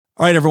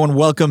All right, everyone,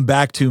 welcome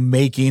back to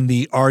Making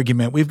the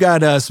Argument. We've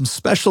got some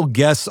special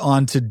guests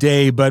on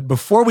today, but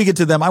before we get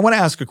to them, I want to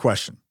ask a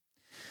question.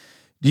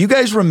 Do you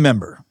guys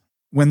remember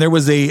when there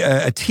was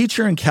a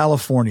teacher in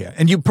California,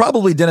 and you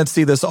probably didn't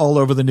see this all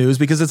over the news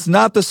because it's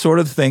not the sort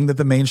of thing that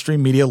the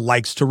mainstream media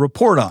likes to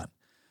report on.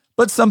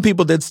 But some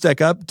people did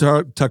stick up,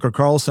 Tucker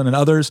Carlson and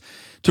others,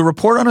 to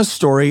report on a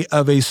story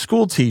of a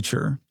school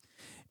teacher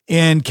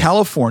in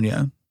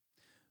California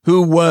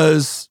who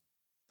was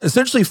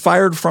essentially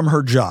fired from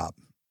her job.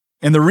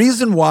 And the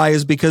reason why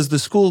is because the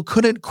school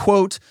couldn't,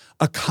 quote,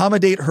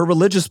 accommodate her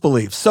religious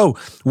beliefs. So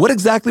what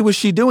exactly was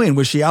she doing?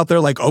 Was she out there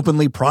like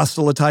openly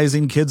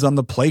proselytizing kids on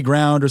the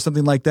playground or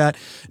something like that?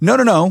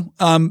 No.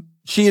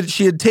 She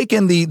had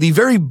taken the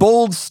very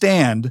bold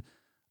stand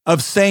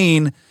of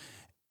saying,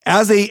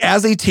 as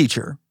a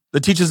teacher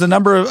that teaches a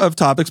number of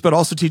topics, but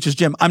also teaches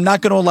gym, I'm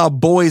not going to allow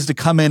boys to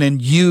come in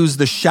and use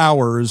the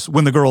showers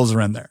when the girls are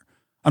in there.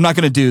 I'm not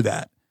going to do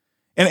that.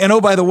 And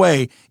oh, by the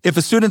way, if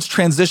a student's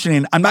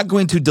transitioning, I'm not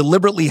going to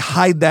deliberately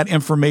hide that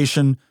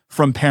information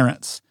from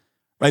parents,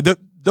 right?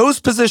 Those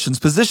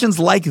positions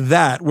like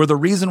that were the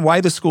reason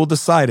why the school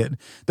decided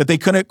that they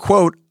couldn't,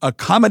 quote,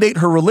 accommodate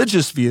her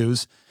religious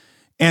views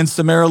and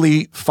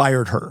summarily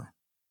fired her.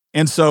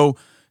 And so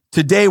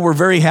today we're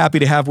very happy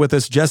to have with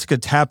us Jessica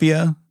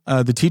Tapia,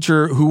 the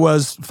teacher who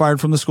was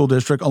fired from the school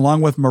district,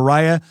 along with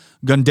Mariah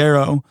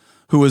Gondero,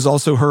 who is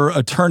also her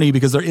attorney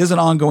because there is an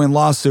ongoing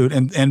lawsuit.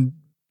 And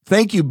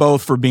thank you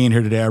both for being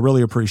here today. I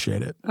really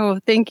appreciate it. Oh,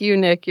 thank you,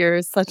 Nick.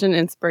 You're such an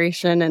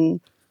inspiration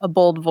and a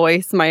bold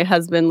voice. My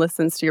husband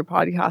listens to your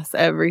podcast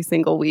every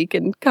single week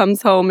and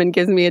comes home and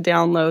gives me a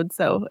download.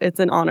 So it's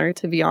an honor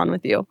to be on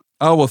with you.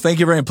 Oh, well, thank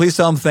you very much. Please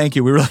tell him thank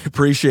you. We really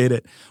appreciate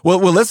it. Well,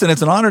 listen,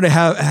 it's an honor to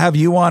have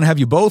you on, have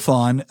you both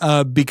on,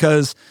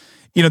 because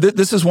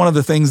this is one of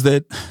the things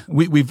that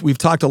we've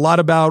talked a lot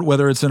about,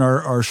 whether it's in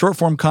our short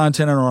form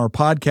content or our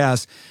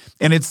podcast.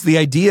 And it's the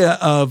idea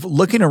of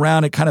looking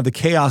around at kind of the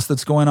chaos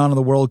that's going on in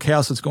the world,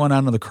 chaos that's going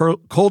on in the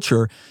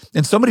culture.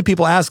 And so many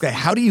people ask,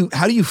 how do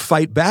you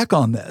fight back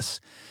on this?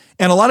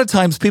 And a lot of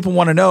times people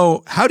want to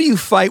know, how do you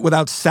fight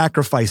without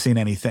sacrificing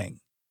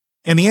anything?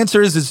 And the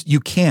answer is you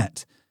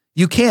can't.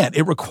 You can't.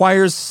 It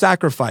requires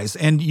sacrifice.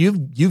 And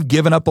you've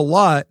given up a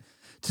lot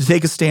to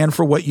take a stand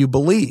for what you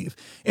believe.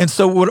 And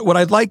so what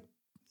I'd like,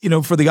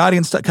 for the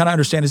audience to kind of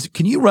understand is,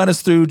 can you run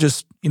us through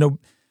just,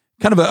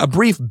 kind of a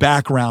brief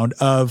background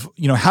of,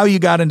 how you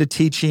got into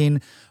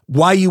teaching,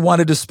 why you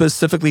wanted to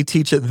specifically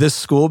teach at this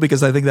school,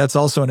 because I think that's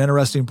also an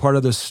interesting part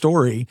of this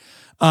story,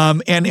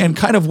 and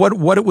kind of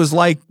what it was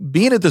like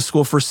being at the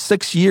school for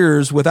 6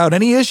 years without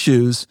any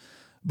issues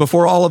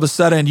before all of a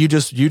sudden you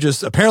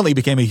just apparently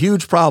became a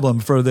huge problem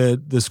for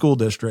the school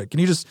district.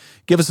 Can you just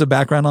give us a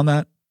background on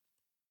that?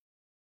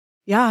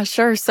 Yeah,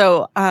 sure.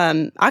 So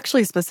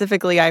actually,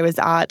 specifically, I was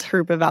at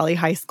Hoopa Valley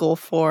High School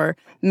for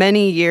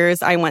many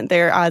years. I went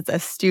there as a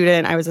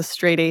student. I was a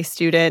straight A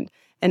student,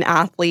 an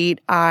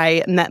athlete.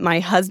 I met my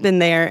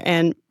husband there,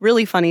 and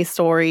really funny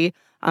story,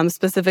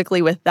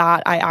 specifically with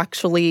that, I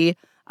actually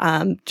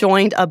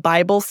joined a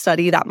Bible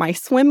study that my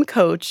swim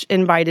coach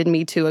invited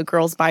me to, a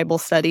girls' Bible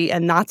study,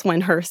 and that's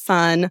when her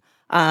son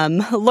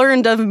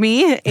learned of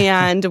me,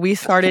 and we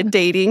started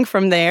dating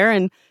from there.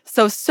 And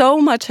so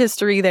much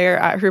history there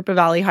at Hoopa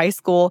Valley High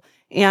School.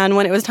 And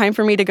when it was time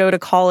for me to go to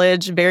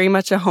college, very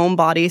much a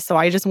homebody, so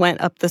I just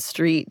went up the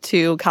street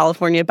to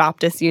California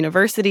Baptist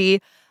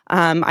University.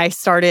 I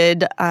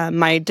started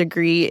my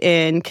degree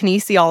in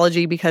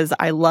kinesiology because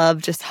I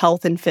love just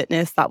health and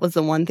fitness. That was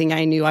the one thing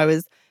I knew I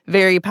was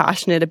very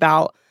passionate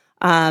about.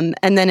 And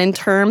then in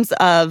terms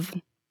of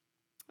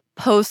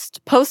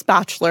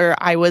post-bachelor,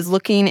 I was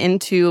looking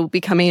into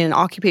becoming an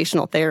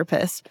occupational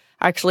therapist.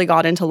 I actually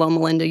got into Loma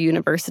Linda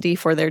University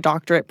for their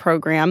doctorate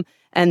program.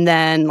 And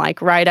then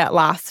right at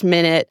last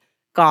minute,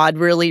 God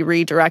really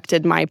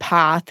redirected my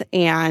path.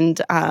 And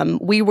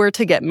we were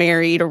to get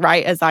married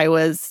right as I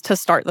was to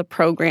start the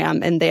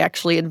program. And they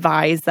actually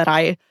advised that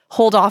I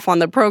hold off on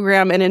the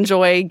program and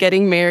enjoy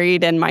getting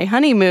married and my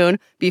honeymoon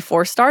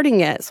before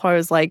starting it. So I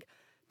was like,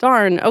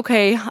 darn,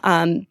 okay.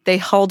 They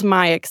held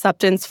my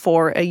acceptance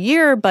for a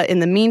year, but in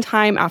the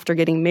meantime, after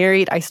getting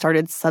married, I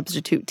started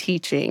substitute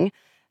teaching.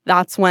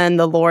 That's when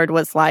the Lord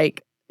was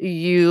like,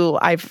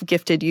 I've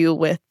gifted you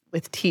with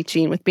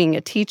teaching, with being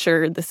a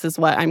teacher. This is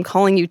what I'm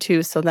calling you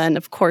to. So then,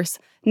 of course,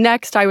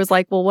 next I was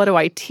like, well, what do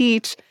I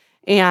teach?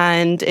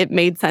 And it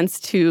made sense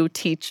to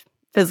teach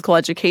physical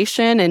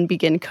education and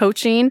begin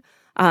coaching.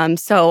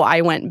 So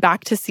I went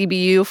back to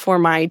CBU for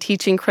my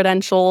teaching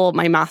credential,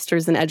 my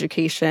master's in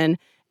education,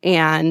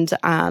 and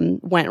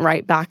went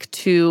right back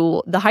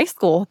to the high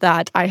school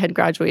that I had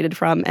graduated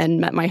from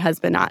and met my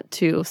husband at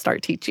to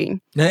start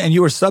teaching. And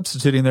you were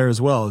substituting there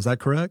as well, is that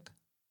correct?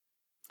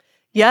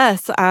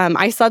 Yes,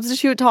 I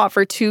substitute taught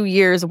for 2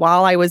 years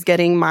while I was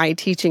getting my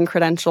teaching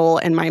credential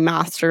and my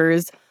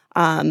master's.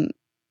 And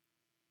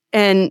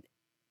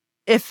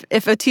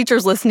if a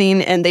teacher's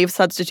listening and they've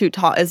substitute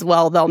taught as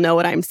well, they'll know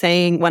what I'm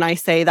saying when I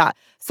say that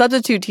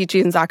substitute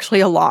teaching is actually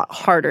a lot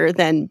harder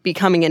than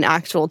becoming an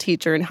actual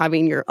teacher and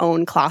having your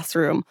own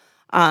classroom.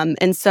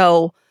 And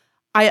so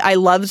I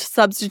loved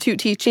substitute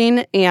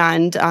teaching,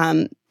 and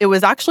it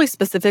was actually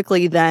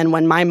specifically then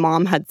when my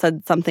mom had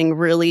said something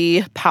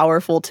really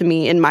powerful to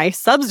me in my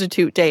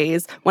substitute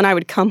days when I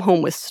would come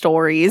home with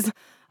stories.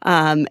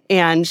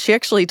 And she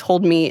actually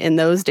told me in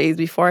those days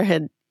before I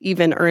had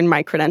even earned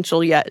my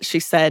credential yet, she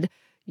said,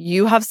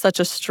 "You have such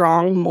a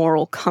strong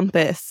moral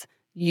compass.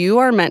 You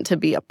are meant to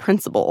be a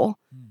principal."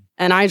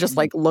 And I just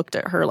looked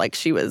at her like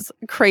she was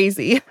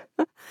crazy.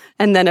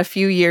 And then a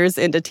few years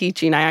into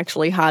teaching, I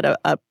actually had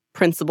a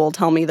principal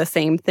tell me the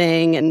same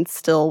thing and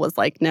still was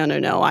like, no,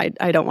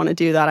 I don't want to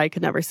do that. I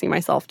could never see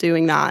myself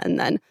doing that. And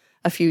then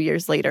a few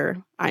years later,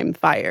 I'm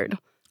fired.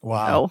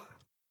 Wow.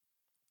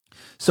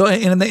 So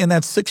in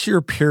that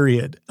 6-year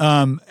period,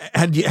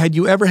 had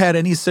you ever had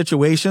any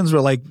situations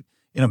where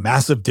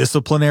massive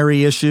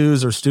disciplinary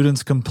issues or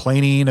students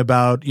complaining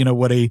about,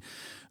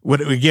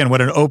 what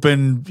an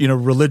open,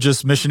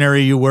 religious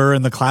missionary you were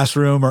in the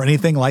classroom or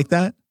anything like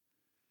that?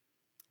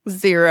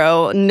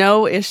 Zero.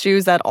 No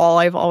issues at all.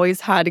 I've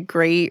always had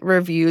great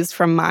reviews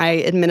from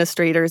my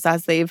administrators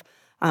as they've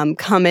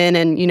come in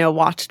and,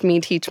 watched me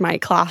teach my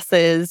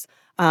classes.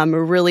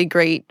 Really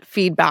great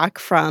feedback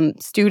from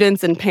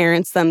students and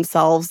parents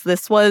themselves.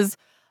 This was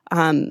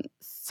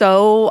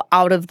so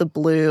out of the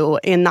blue.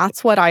 And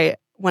that's what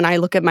when I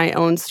look at my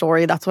own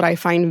story, that's what I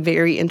find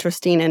very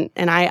interesting.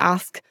 And I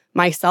ask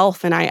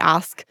myself and I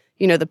ask,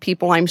 the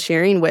people I'm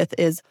sharing with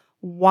is,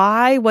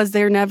 why was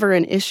there never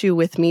an issue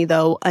with me,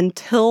 though,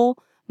 until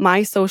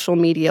my social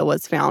media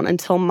was found,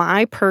 until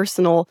my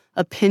personal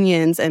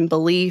opinions and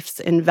beliefs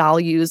and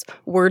values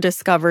were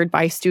discovered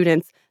by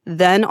students?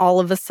 Then all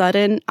of a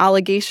sudden,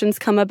 allegations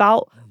come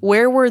about.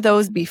 Where were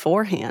those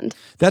beforehand?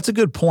 That's a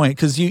good point,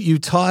 because you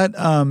taught,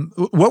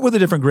 what were the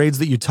different grades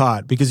that you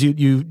taught? Because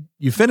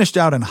you finished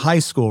out in high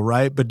school,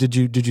 right? But did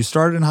you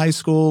start in high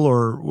school,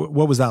 or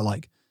what was that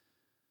like?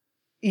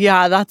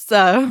 Yeah, that's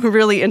a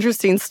really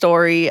interesting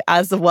story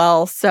as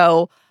well.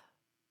 So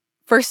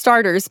for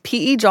starters,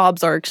 PE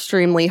jobs are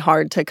extremely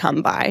hard to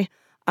come by.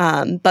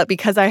 But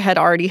because I had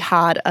already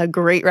had a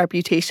great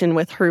reputation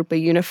with Hrupa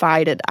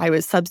Unified, I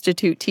was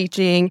substitute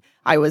teaching.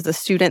 I was a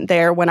student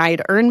there. When I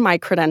had earned my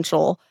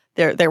credential,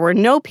 there were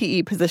no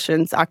PE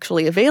positions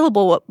actually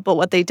available, but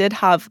what they did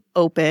have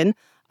open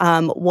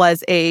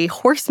was a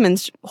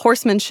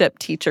horsemanship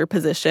teacher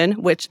position,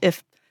 which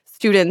if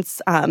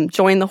students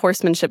joined the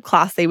horsemanship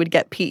class, they would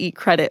get PE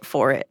credit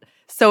for it.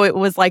 So it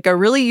was like a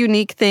really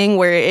unique thing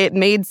where it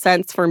made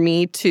sense for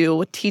me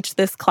to teach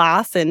this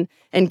class and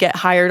get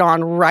hired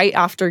on right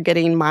after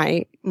getting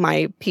my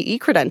PE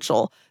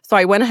credential. So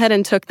I went ahead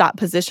and took that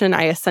position.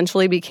 I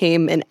essentially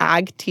became an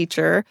ag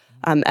teacher,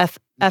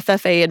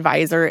 FFA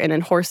advisor, and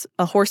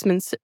a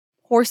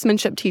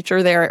horsemanship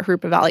teacher there at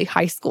Hrupa Valley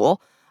High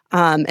School.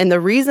 And the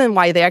reason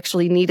why they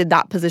actually needed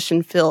that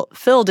position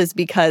filled is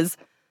because,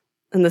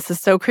 and this is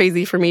so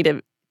crazy for me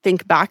to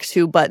think back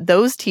to, but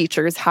those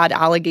teachers had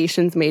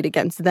allegations made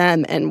against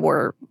them and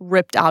were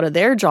ripped out of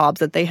their jobs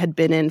that they had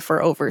been in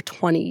for over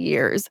 20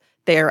 years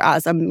there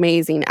as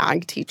amazing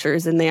ag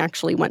teachers, and they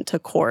actually went to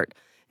court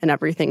and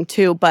everything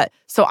too. But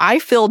so I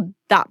filled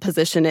that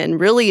position in,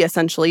 really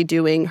essentially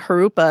doing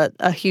Hrupa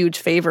a huge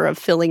favor of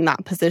filling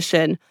that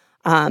position.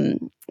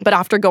 But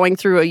after going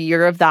through a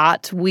year of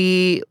that,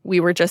 we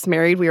were just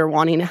married. We were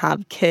wanting to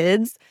have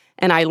kids.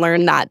 And I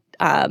learned that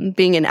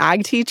being an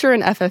ag teacher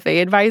and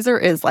FFA advisor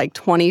is like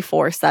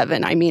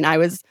 24/7. I mean, I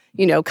was,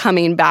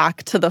 coming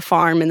back to the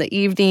farm in the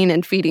evening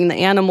and feeding the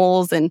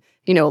animals and,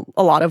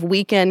 a lot of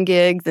weekend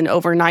gigs and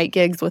overnight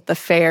gigs with the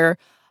fair.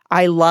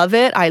 I love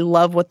it. I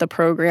love what the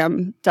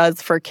program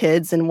does for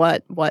kids and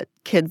what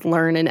kids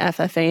learn in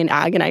FFA and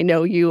ag. And I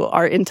know you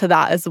are into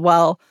that as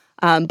well.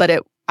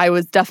 But I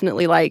was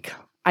definitely like,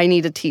 I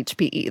need to teach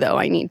PE, though.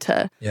 I need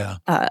to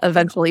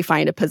eventually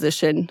find a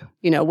position,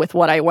 with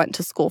what I went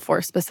to school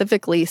for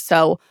specifically.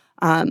 So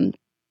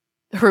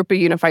Hrupa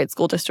Unified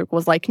School District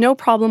was like, no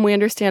problem. We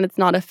understand it's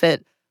not a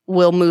fit.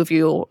 We'll move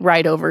you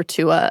right over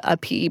to a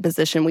PE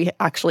position we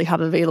actually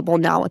have available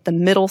now at the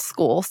middle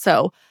school.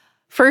 So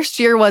first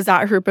year was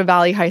at Hrupa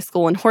Valley High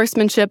School in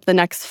horsemanship. The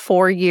next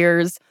 4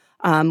 years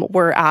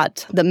were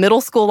at the middle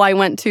school I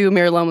went to,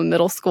 Mary Loma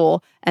Middle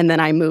School, and then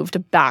I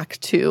moved back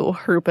to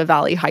Hrupa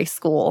Valley High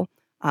School.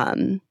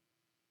 Time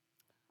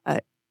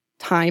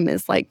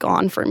is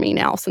gone for me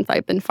now since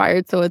I've been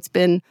fired. So it's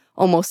been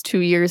almost 2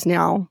 years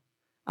now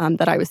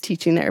that I was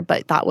teaching there,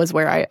 but that was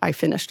where I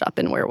finished up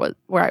and where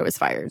I was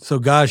fired. So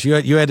gosh, you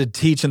had to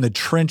teach in the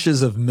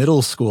trenches of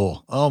middle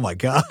school. Oh my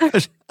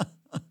gosh.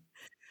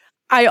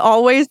 I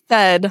always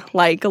said,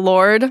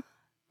 Lord,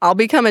 I'll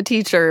become a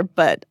teacher,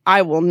 but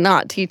I will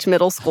not teach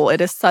middle school. It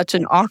is such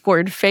an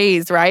awkward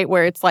phase, right?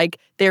 Where it's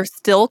they're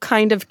still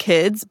kind of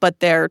kids, but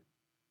they're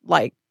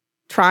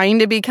trying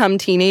to become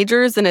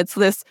teenagers. And it's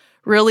this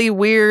really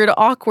weird,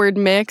 awkward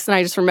mix. And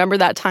I just remember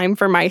that time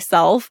for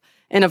myself.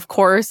 And of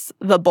course,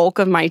 the bulk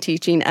of my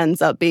teaching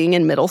ends up being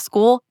in middle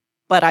school,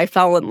 but I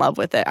fell in love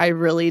with it. I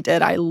really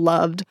did. I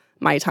loved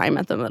my time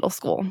at the middle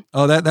school.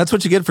 Oh, that's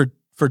what you get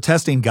for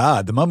testing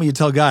God. The moment you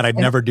tell God, I'd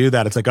never do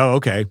that, it's like, oh,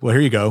 okay, well,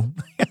 here you go.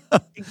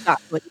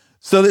 Exactly.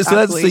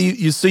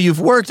 You've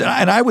worked,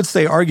 and I would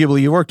say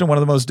arguably you worked in one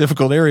of the most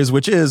difficult areas,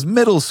 which is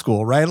middle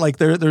school, right? Like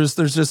there's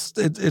just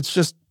it's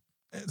just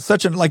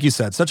such an, like you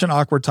said, such an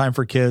awkward time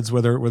for kids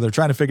where they're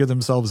trying to figure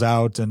themselves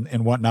out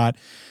and whatnot.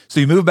 So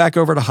you move back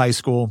over to high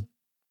school,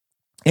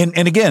 and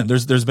again,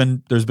 there's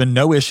been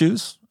no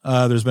issues,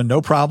 there's been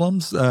no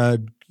problems.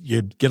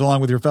 You get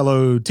along with your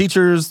fellow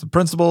teachers, the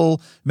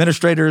principal,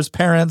 administrators,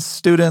 parents,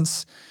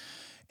 students.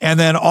 And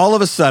then all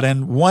of a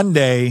sudden, one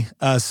day,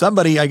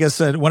 somebody, I guess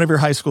one of your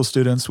high school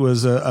students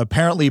was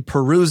apparently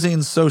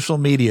perusing social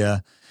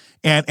media.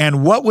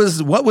 And what was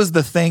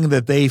the thing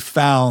that they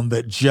found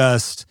that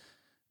just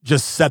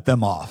set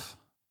them off?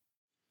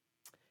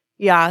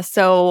 Yeah,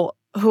 so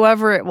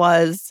whoever it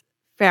was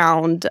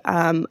found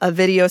a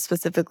video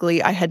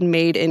specifically I had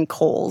made in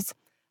Kohl's.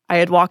 I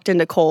had walked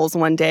into Kohl's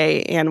one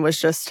day and was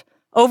just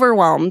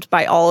overwhelmed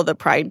by all of the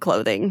Pride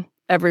clothing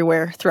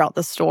everywhere throughout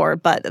the store.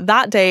 But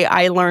that day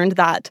I learned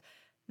that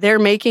they're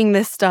making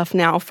this stuff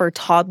now for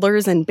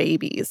toddlers and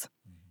babies.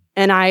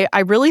 And I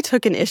really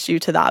took an issue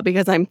to that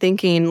because I'm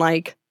thinking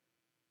like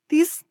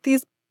these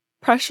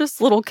precious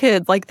little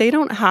kids, like they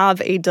don't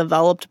have a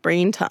developed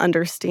brain to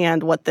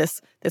understand what this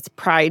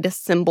pride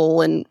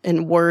symbol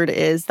and word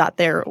is that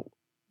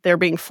they're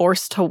being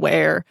forced to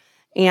wear.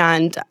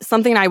 And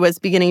something I was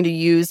beginning to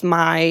use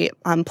my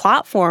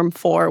platform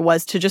for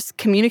was to just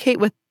communicate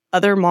with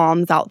other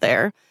moms out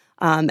there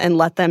and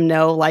let them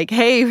know, like,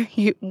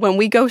 hey, when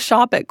we go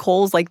shop at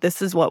Kohl's, like,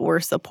 this is what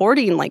we're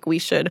supporting. Like, we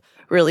should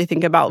really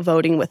think about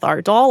voting with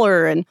our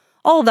dollar and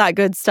all of that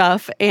good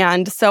stuff.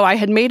 And so I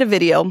had made a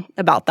video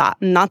about that.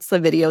 And that's the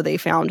video they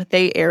found.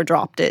 They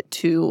airdropped it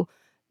to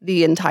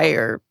the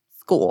entire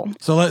school.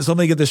 So let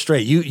me get this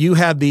straight. You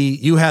had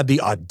the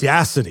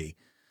audacity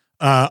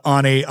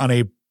on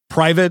a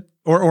private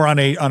or on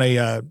a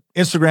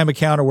Instagram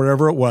account or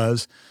whatever it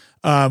was,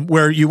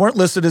 where you weren't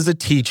listed as a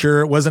teacher.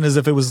 It wasn't as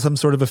if it was some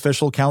sort of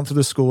official account through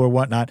the school or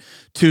whatnot,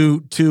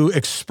 to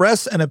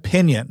express an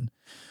opinion,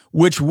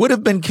 which would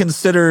have been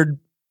considered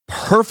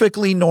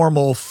perfectly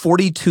normal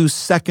 42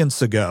 seconds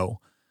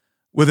ago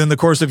within the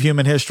course of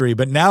human history.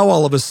 But now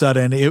all of a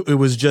sudden it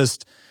was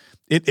just,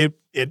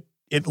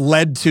 it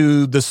led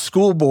to the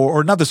school board,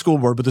 or not the school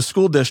board, but the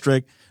school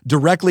district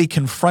directly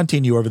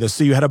confronting you over this.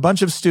 So you had a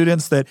bunch of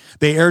students that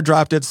they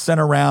airdropped it, sent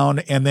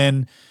around, and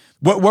then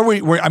what were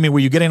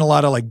you getting a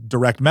lot of like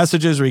direct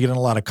messages? Were you getting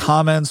a lot of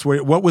comments?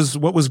 What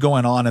was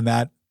going on in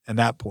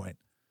that point?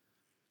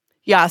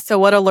 Yeah. So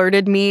what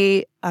alerted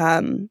me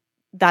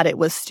that it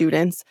was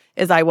students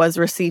is I was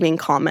receiving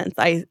comments.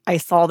 I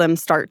saw them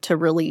start to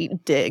really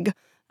dig,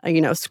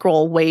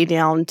 scroll way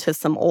down to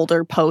some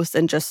older posts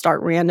and just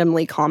start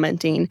randomly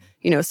commenting,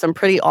 some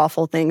pretty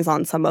awful things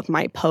on some of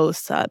my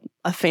posts, a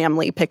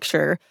family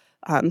picture.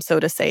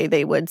 So to say,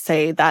 they would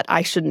say that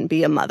I shouldn't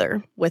be a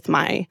mother with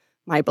my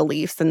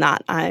beliefs and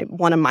that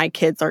one of my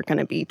kids are going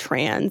to be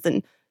trans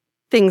and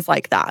things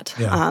like that.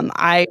 Yeah.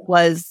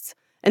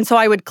 And so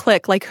I would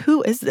click like,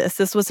 who is this?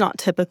 This was not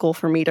typical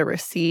for me to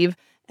receive.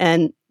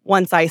 And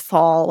once I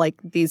saw like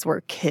these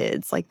were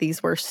kids, like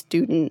these were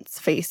students'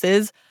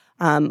 faces,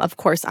 of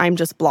course, I'm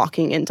just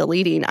blocking and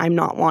deleting. I'm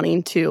not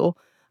wanting to,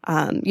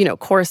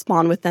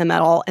 correspond with them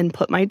at all and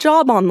put my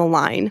job on the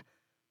line.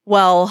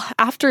 Well,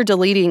 after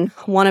deleting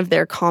one of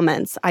their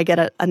comments, I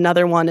get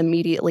another one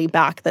immediately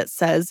back that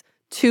says,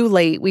 too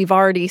late, we've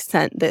already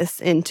sent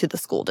this into the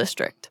school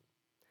district.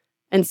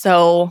 And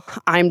so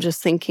I'm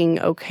just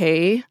thinking,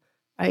 okay,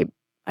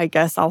 I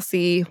guess I'll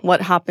see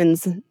what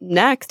happens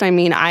next. I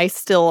mean,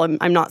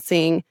 I'm not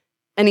seeing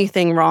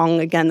anything wrong.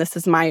 Again, this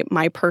is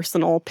my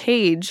personal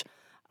page.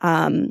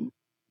 The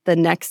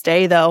next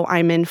day, though,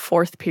 I'm in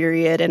fourth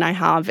period and I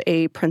have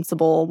a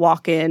principal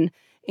walk in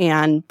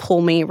and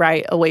pull me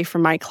right away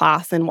from my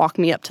class and walk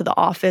me up to the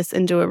office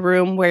into a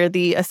room where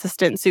the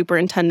assistant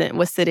superintendent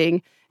was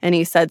sitting. And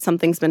he said,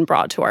 something's been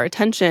brought to our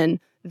attention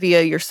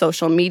via your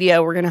social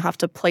media. We're going to have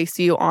to place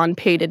you on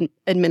paid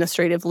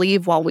administrative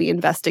leave while we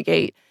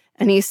investigate.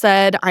 And he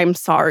said, I'm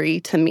sorry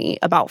to me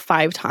about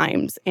 5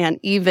 times and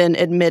even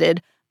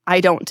admitted,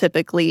 I don't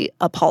typically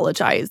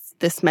apologize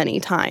this many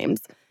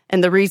times.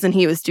 And the reason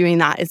he was doing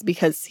that is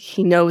because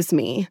he knows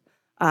me.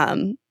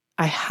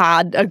 I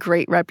had a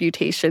great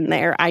reputation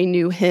there. I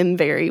knew him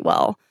very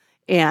well.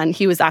 And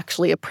he was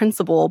actually a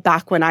principal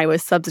back when I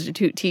was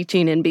substitute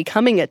teaching and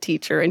becoming a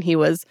teacher. And he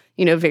was,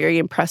 very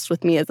impressed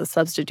with me as a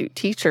substitute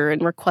teacher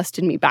and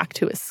requested me back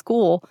to his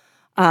school.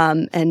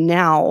 And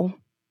now,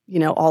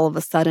 all of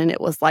a sudden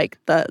it was like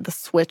the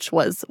switch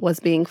was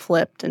being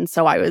flipped. And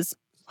so I was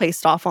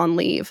placed off on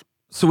leave.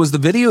 So was the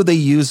video they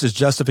used as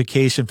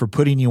justification for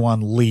putting you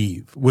on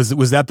leave? Was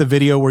that the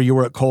video where you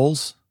were at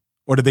Kohl's,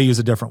 or did they use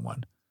a different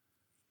one?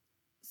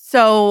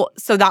 So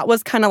that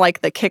was kind of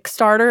like the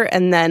Kickstarter,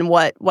 and then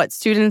what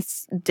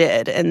students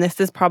did, and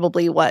this is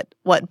probably what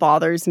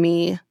bothers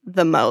me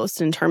the most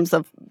in terms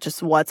of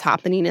just what's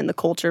happening in the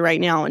culture right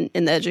now and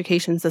in the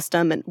education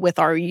system and with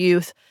our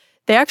youth.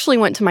 They actually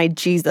went to my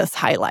Jesus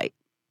highlight.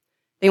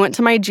 They went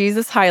to my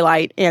Jesus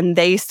highlight and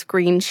they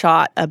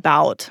screenshot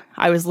about,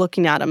 I was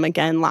looking at them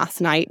again last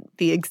night,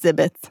 the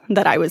exhibits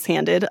that I was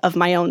handed of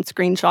my own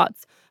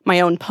screenshots, my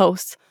own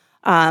posts.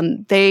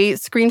 They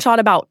screenshot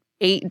about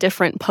 8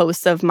 different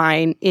posts of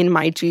mine in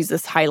my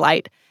Jesus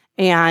highlight.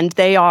 And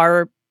they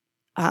are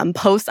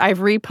posts I've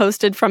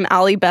reposted from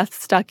Allie Beth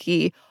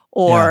Stuckey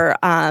or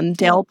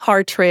Dale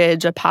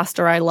Partridge, a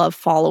pastor I love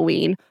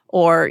following,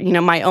 or,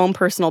 my own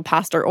personal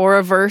pastor, or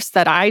a verse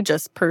that I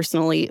just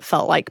personally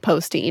felt like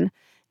posting.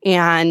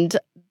 And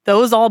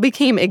those all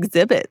became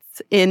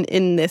exhibits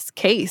in this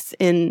case,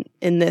 in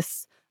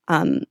this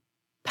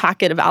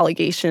packet of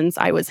allegations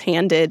I was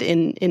handed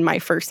in my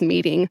first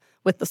meeting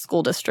with the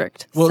school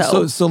district.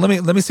 Well, so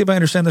let me see if I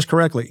understand this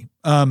correctly.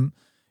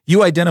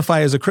 You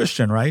identify as a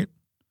Christian, right?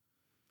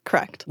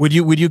 Correct. Would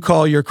you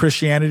call your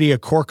Christianity a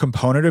core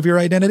component of your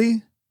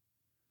identity?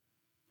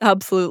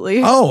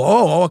 Absolutely.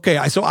 Oh,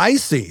 okay. So I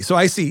see.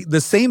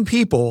 The same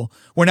people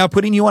were now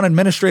putting you on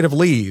administrative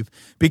leave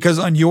because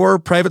on your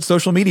private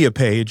social media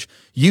page,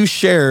 you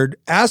shared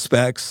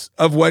aspects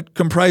of what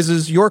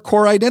comprises your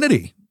core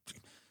identity.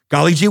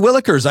 Golly gee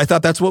willikers, I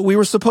thought that's what we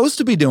were supposed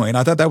to be doing.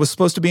 I thought that was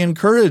supposed to be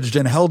encouraged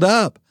and held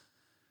up.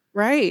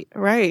 Right.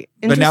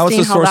 But now it's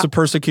a source of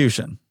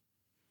persecution.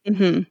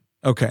 Mm-hmm.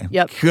 Okay.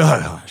 Yep.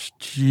 Gosh,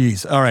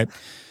 geez. All right.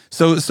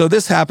 So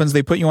this happens.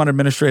 They put you on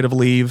administrative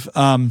leave.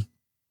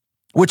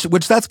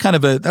 Which that's kind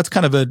of a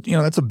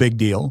that's a big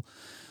deal,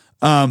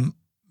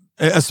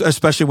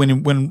 especially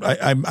when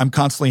I'm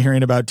constantly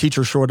hearing about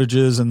teacher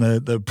shortages and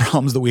the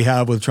problems that we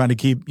have with trying to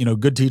keep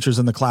good teachers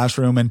in the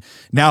classroom, and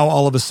now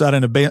all of a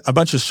sudden a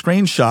bunch of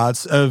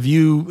screenshots of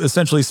you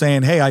essentially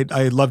saying, "Hey,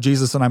 I love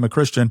Jesus and I'm a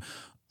Christian,"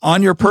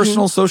 on your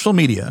personal social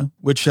media,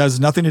 which has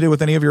nothing to do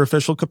with any of your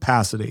official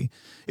capacity,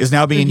 is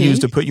now being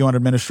used to put you on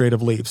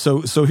administrative leave.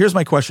 So here's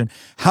my question.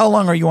 How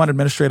long are you on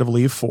administrative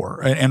leave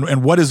for?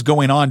 And what is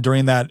going on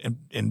during that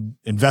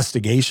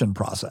investigation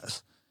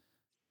process?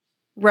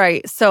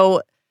 Right.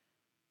 So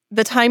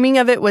the timing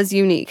of it was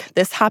unique.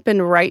 This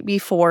happened right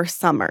before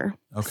summer.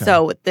 Okay.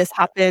 So this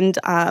happened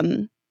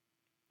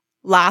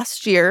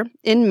last year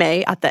in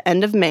May, at the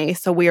end of May.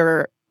 So we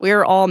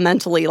were all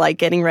mentally like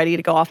getting ready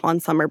to go off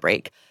on summer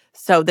break.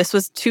 So this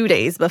was 2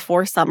 days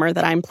before summer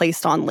that I'm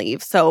placed on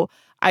leave. So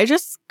I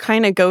just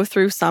kind of go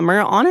through summer,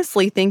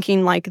 honestly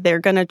thinking like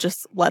they're going to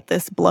just let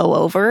this blow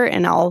over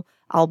and I'll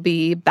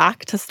be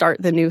back to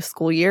start the new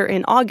school year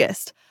in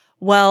August.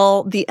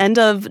 Well, the end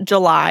of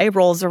July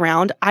rolls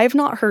around. I've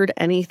not heard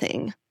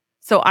anything.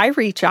 So I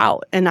reach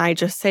out and I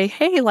just say,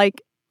 hey,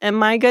 like,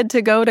 am I good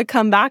to go to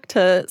come back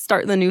to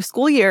start the new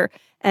school year?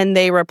 And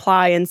they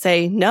reply and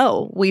say,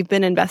 no, we've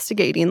been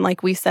investigating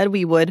like we said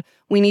we would.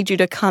 We need you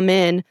to come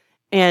in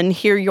and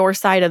hear your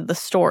side of the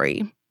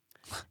story.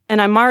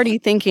 And I'm already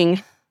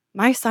thinking,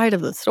 my side of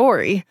the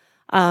story,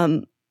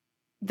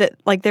 that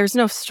like there's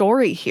no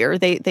story here.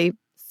 They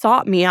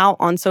sought me out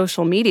on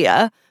social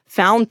media,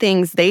 found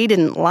things they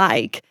didn't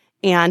like,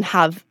 and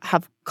have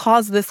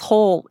caused this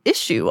whole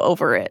issue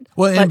over it.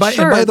 Well, and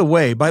by the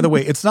way,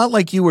 it's not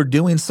like you were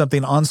doing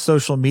something on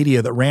social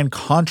media that ran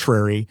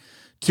contrary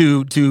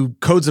to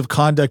codes of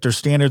conduct or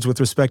standards with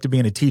respect to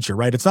being a teacher,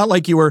 right? It's not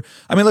like you were,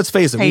 I mean, let's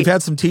face it, we've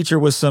had some teacher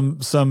with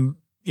some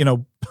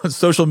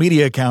social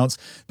media accounts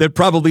that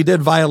probably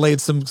did violate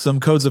some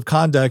codes of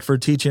conduct for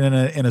teaching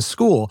in a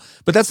school,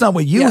 but that's not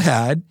what you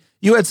had.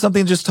 You had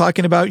something just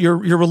talking about your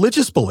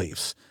religious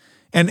beliefs.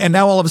 And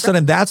now all of a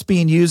sudden that's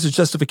being used as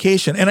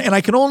justification. And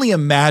I can only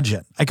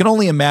imagine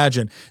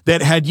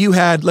that had you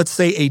had, let's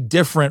say, a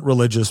different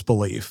religious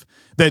belief,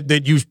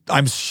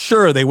 I'm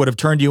sure they would have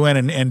turned you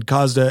in and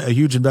caused a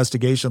huge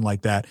investigation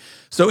like that.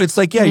 So it's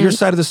like, your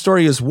side of the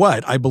story is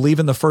what? I believe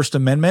in the First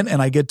Amendment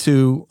and I get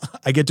to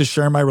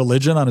share my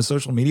religion on a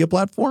social media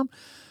platform.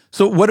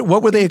 So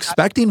what were they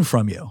expecting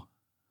from you?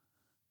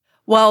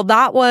 Well,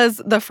 that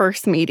was the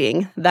first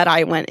meeting that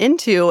I went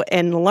into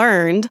and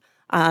learned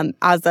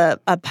as a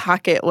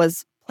packet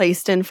was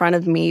placed in front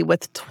of me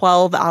with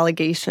 12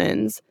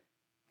 allegations.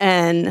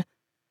 And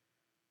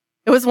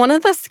it was one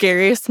of the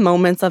scariest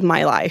moments of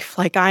my life.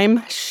 Like,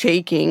 I'm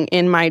shaking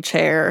in my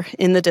chair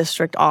in the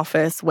district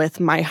office with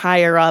my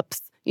higher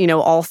ups,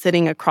 all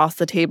sitting across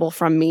the table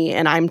from me.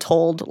 And I'm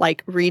told,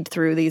 like, read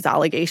through these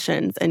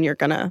allegations and you're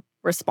going to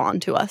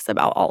respond to us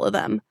about all of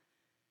them.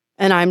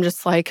 And I'm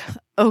just like,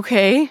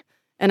 okay.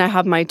 And I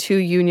have my 2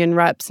 union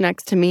reps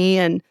next to me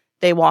and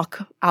they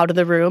walk out of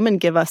the room and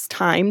give us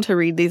time to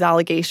read these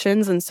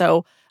allegations. And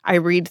so I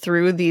read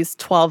through these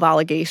 12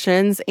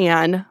 allegations,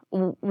 and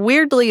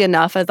weirdly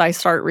enough, as I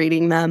start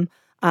reading them,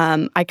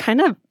 I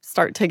kind of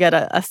start to get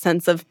a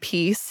sense of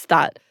peace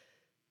that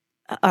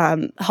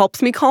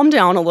helps me calm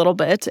down a little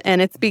bit.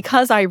 And it's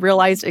because I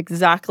realized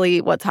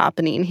exactly what's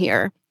happening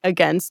here.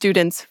 Again,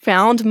 students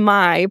found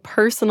my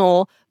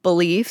personal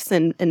beliefs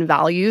and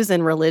values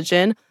and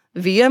religion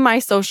via my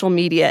social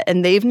media,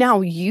 and they've now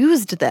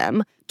used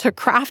them to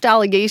craft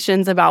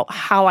allegations about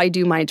how I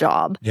do my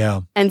job.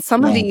 Yeah. And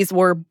some of these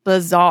were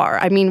bizarre.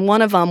 I mean,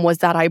 one of them was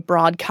that I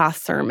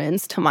broadcast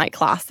sermons to my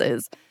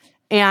classes.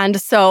 And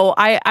so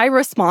I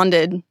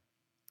responded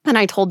And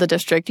I told the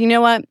district, you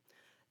know what?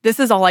 This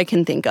is all I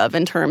can think of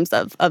in terms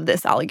of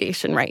this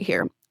allegation right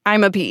here.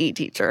 I'm a PE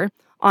teacher.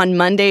 On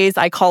Mondays,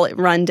 I call it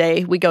run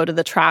day. We go to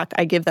the track.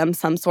 I give them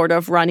some sort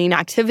of running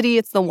activity.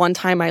 It's the one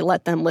time I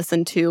let them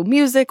listen to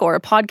music or a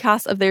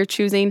podcast of their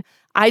choosing.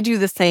 I do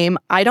the same.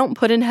 I don't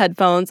put in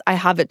headphones. I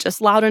have it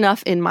just loud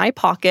enough in my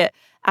pocket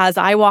as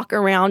I walk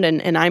around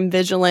and I'm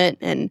vigilant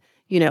and,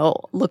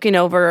 looking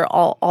over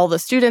all the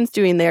students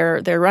doing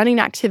their running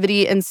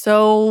activity. And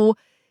so,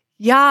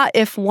 yeah,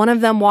 if one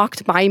of them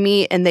walked by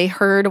me and they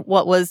heard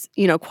what was,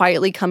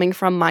 quietly coming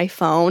from my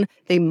phone,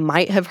 they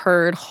might have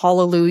heard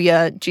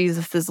hallelujah,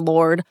 Jesus is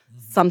Lord,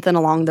 something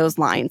along those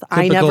lines.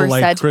 Typical, I never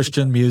said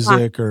Christian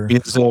music or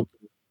music.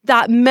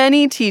 That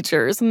many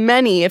teachers,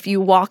 if you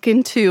walk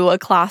into a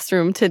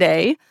classroom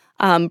today,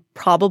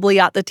 probably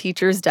at the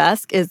teacher's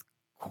desk is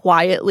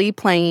quietly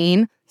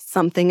playing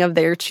something of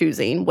their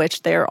choosing,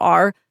 which there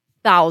are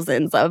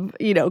thousands of,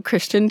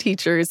 Christian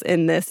teachers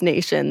in this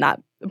nation that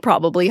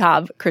probably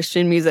have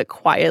Christian music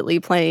quietly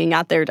playing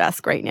at their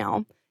desk right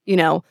now.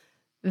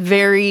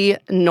 Very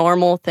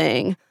normal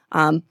thing.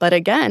 But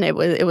again, it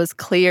was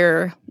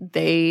clear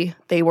they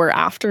were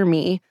after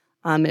me.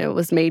 It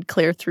was made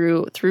clear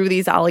through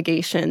these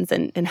allegations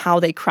and how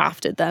they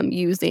crafted them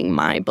using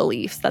my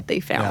beliefs that they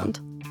found.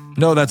 Yeah.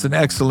 No, that's an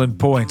excellent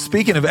point.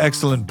 Speaking of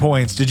excellent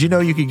points, did you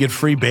know you could get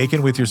free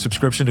bacon with your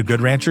subscription to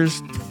Good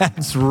Ranchers?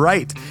 That's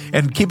right.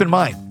 And keep in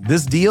mind,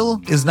 this deal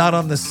is not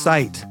on the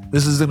site.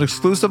 This is an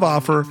exclusive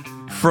offer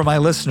for my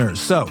listeners.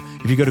 So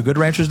if you go to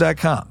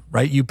goodranchers.com,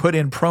 right, you put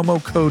in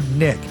promo code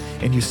Nick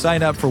and you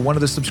sign up for one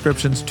of the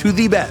subscriptions to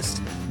the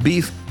best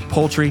beef,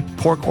 poultry,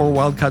 pork, or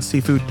wild-caught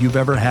seafood you've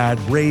ever had,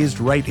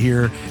 raised right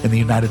here in the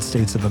United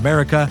States of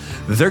America,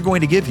 they're going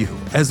to give you,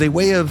 as a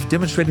way of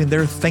demonstrating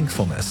their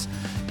thankfulness,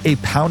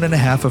 1.5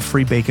 pounds of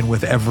free bacon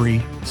with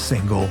every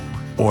single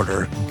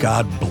order.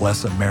 God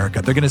bless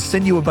America. They're going to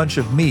send you a bunch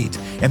of meat,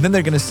 and then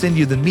they're going to send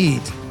you the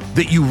meat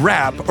that you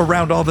wrap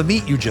around all the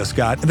meat you just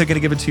got, and they're going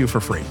to give it to you for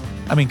free.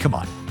 I mean, come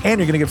on. And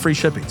you're going to get free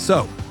shipping.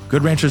 So,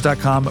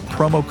 goodranchers.com,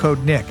 promo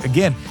code Nick.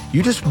 Again,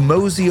 you just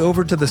mosey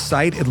over to the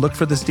site and look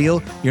for this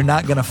deal. You're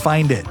not going to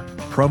find it.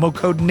 Promo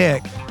code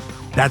Nick.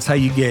 That's how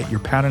you get your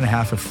 1.5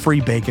 pounds of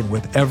free bacon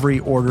with every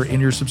order in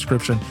your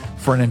subscription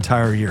for an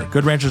entire year.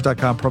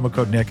 Goodranchers.com, promo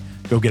code Nick.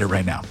 Go get it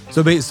right now.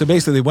 So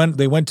basically,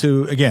 they went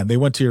to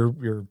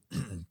your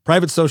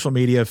private social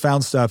media,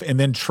 found stuff, and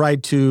then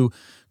tried to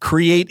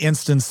create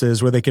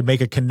instances where they could make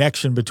a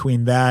connection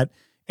between that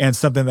and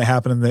something that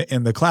happened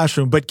in the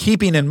classroom. But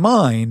keeping in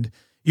mind,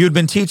 you had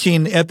been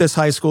teaching at this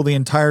high school the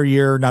entire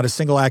year, not a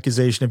single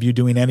accusation of you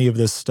doing any of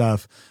this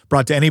stuff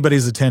brought to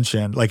anybody's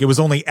attention. Like, it was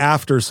only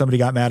after somebody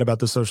got mad about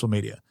the social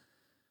media.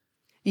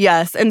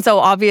 Yes. And so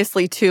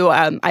obviously, too,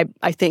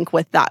 I think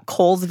with that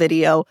Kohl's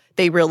video,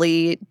 they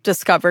really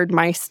discovered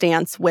my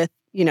stance with,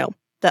 the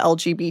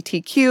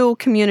LGBTQ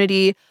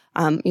community,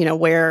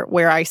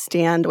 where I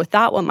stand with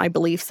that, what my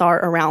beliefs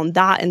are around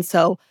that. And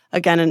so,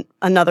 again,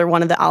 another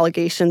one of the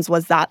allegations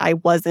was that I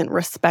wasn't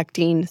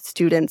respecting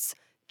students'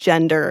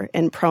 gender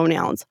and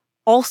pronouns.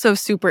 Also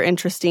super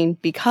interesting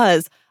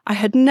because I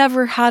had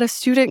never had a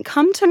student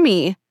come to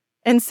me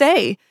and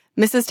say,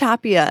 Mrs.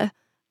 Tapia,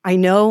 I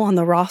know on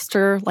the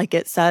roster, like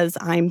it says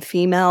I'm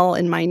female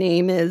and my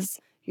name is,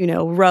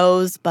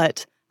 Rose,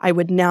 but I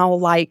would now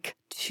like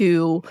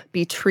to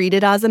be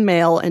treated as a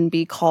male and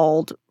be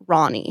called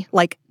Ronnie.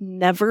 Like,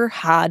 never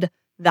had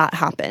that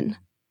happen.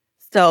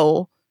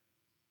 So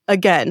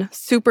again,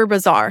 super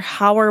bizarre.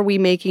 How are we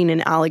making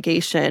an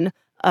allegation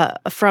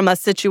from a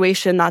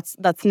situation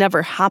that's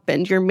never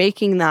happened? You're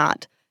making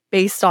that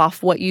based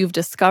off what you've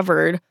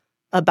discovered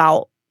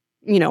about,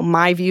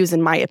 my views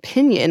and my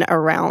opinion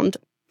around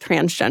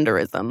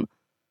transgenderism.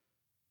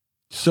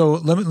 So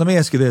let me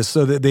ask you this.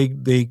 So that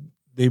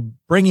they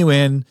bring you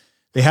in,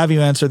 they have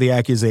you answer the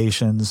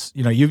accusations,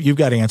 you've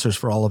got answers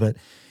for all of it.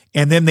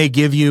 And then they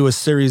give you a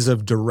series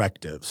of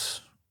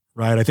directives,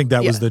 right? I think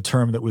that was the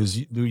term that was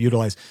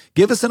utilized.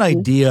 Give us an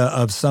idea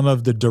of some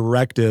of the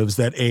directives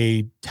that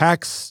a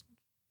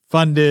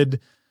tax-funded,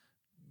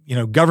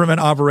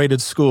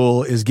 government-operated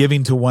school is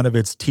giving to one of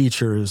its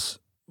teachers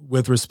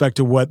with respect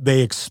to what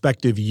they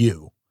expect of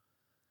you.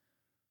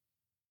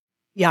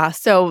 Yeah,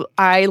 so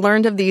I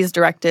learned of these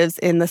directives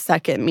in the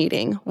second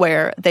meeting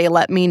where they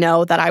let me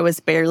know that I was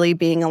barely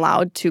being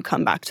allowed to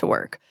come back to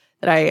work,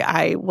 that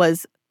I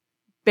was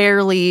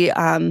barely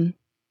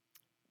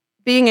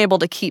being able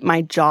to keep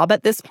my job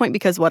at this point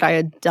because what I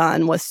had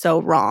done was so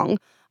wrong.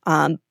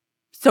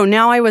 So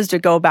now I was to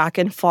go back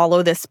and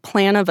follow this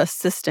plan of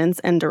assistance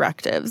and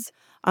directives.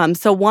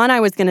 So one, I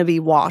was going to be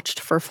watched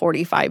for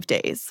 45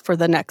 days, for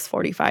the next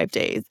 45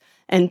 days.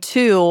 And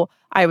two,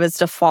 I was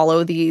to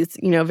follow these,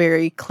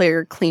 very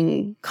clear,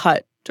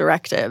 clean-cut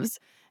directives.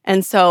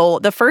 And so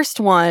the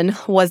first one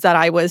was that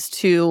I was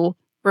to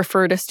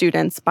refer to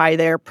students by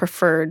their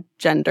preferred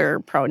gender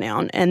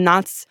pronoun. And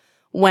that's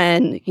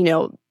when,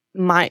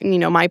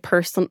 my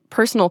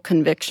personal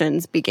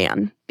convictions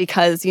began.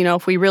 Because,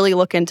 if we really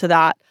look into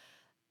that,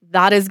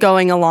 that is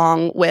going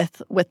along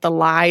with the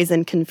lies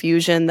and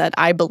confusion that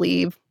I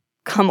believe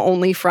come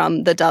only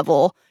from the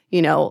devil,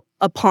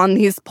 upon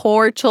these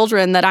poor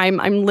children that I'm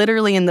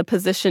literally in the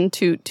position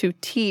to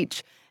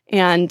teach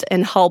and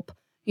help,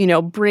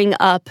 bring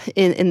up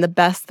in the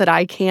best that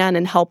I can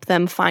and help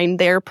them find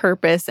their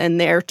purpose and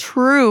their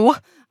true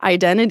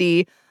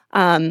identity.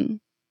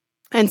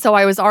 And so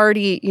I was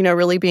already,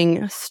 really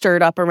being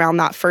stirred up around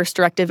that first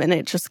directive, and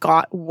it just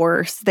got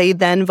worse. They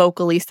then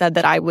vocally said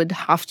that I would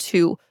have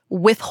to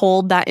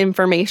withhold that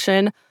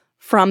information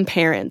from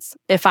parents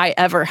if I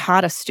ever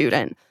had a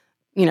student,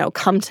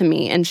 come to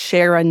me and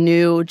share a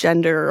new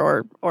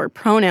gender or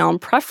pronoun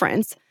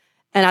preference.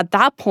 And at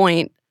that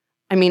point,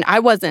 I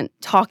wasn't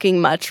talking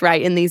much,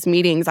 right, in these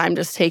meetings. I'm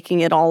just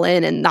taking it all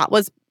in. And that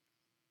was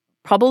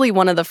probably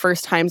one of the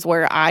first times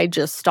where I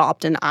just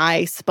stopped and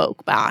I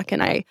spoke back.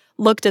 And I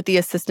looked at the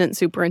assistant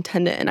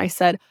superintendent and I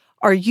said,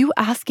 "Are you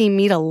asking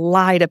me to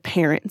lie to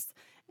parents?"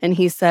 And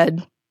he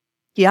said,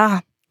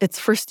 "Yeah, it's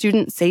for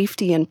student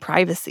safety and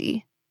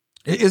privacy."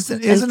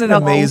 Isn't it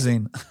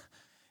amazing?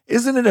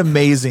 Isn't it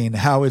amazing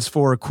how it's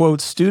for, quote,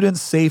 student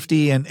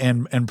safety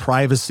and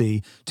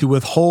privacy to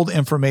withhold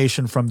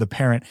information from the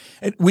parent?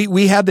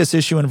 We had this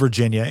issue in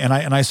Virginia, and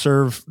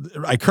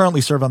I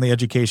currently serve on the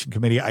education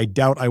committee. I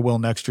doubt I will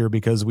next year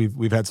because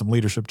we've had some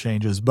leadership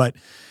changes. But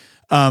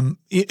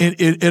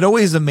it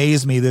always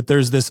amazed me that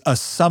there's this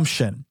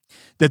assumption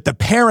that the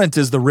parent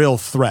is the real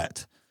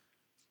threat.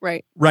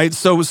 Right.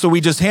 So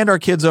we just hand our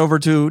kids over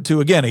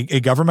to again a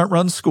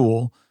government-run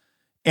school.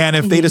 And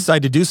if they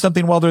decide to do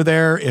something while they're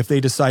there, if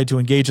they decide to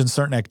engage in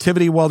certain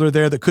activity while they're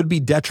there that could be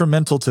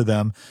detrimental to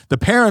them, the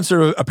parents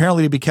are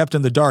apparently to be kept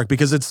in the dark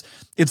because it's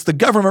the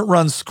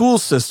government-run school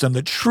system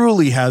that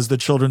truly has the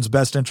children's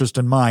best interest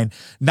in mind,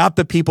 not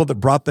the people that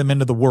brought them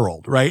into the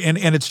world, right? And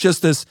it's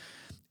just this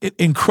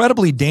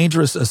incredibly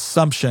dangerous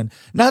assumption,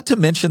 not to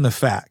mention the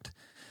fact,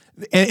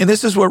 and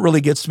this is what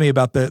really gets to me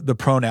about the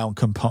pronoun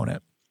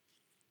component,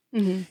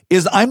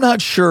 is I'm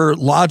not sure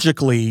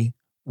logically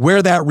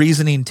where that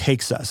reasoning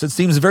takes us. It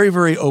seems very,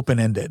 very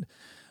open-ended.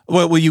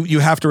 Well, you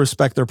have to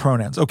respect their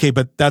pronouns. Okay,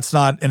 but that's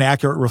not an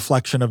accurate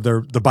reflection of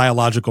the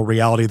biological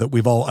reality that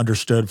we've all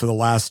understood for the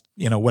last,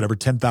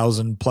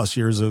 10,000 plus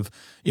years of,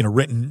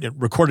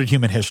 recorded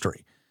human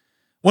history.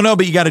 Well, no,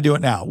 but you got to do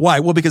it now. Why?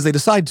 Well, because they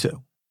decide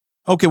to.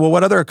 Okay, well,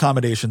 what other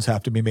accommodations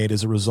have to be made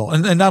as a result?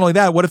 And not only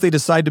that, what if they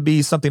decide to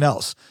be something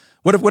else?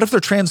 What if they're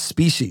trans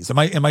species?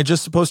 Am I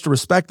just supposed to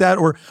respect that?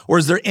 Or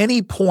is there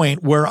any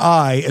point where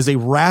I, as a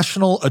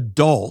rational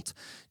adult,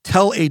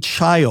 tell a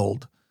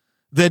child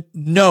that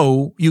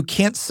no, you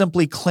can't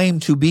simply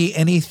claim to be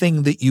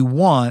anything that you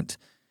want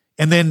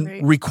and then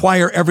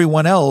require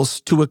everyone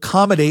else to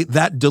accommodate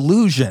that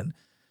delusion?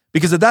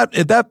 Because at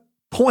that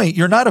point,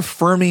 you're not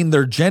affirming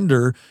their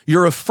gender,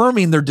 you're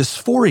affirming their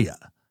dysphoria.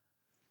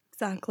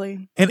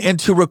 Exactly. And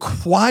to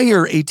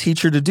require a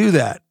teacher to do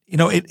that,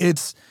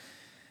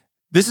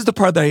 this is the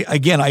part that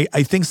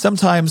I think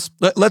sometimes,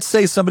 let's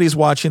say somebody's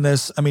watching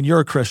this. You're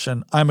a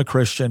Christian. I'm a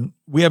Christian.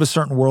 We have a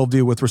certain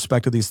worldview with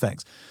respect to these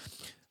things.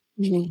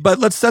 But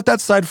let's set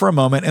that aside for a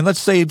moment. And let's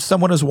say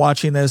someone is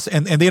watching this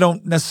and they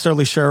don't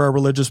necessarily share our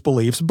religious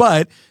beliefs,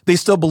 but they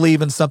still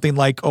believe in something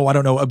like,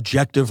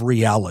 objective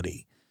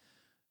reality.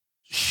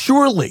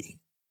 Surely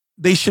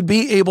they should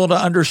be able to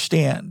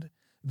understand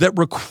that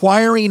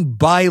requiring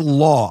by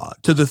law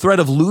to the threat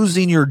of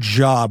losing your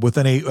job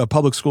within a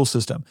public school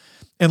system,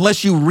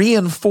 unless you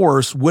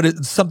reinforce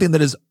something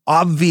that is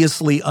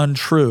obviously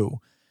untrue,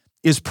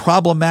 is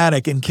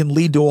problematic and can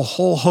lead to a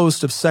whole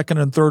host of second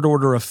and third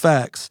order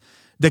effects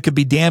that could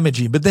be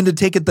damaging. But then to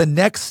take it the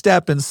next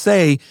step and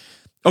say,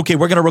 okay,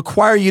 we're going to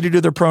require you to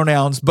do their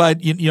pronouns,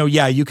 but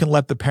you can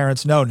let the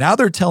parents know. Now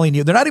they're telling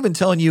you, they're not even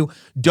telling you,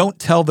 don't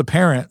tell the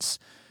parents.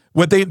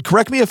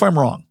 Correct me if I'm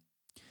wrong.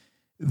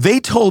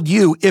 They told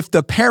you if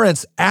the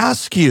parents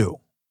ask you,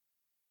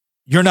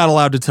 you're not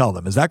allowed to tell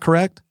them. Is that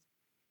correct?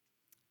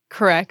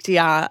 Correct.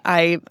 Yeah.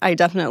 I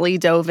definitely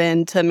dove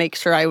in to make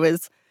sure I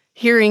was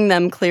hearing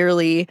them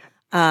clearly.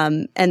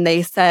 And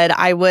they said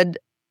I would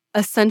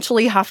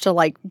essentially have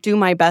to do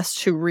my best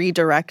to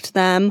redirect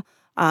them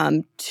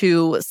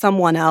to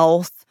someone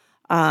else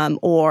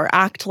or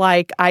act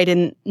like I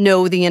didn't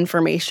know the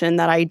information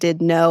that I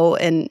did know.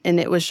 And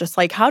it was just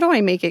how do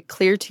I make it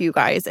clear to you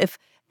guys?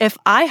 If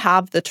I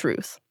have the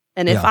truth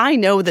and if I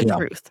know the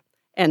truth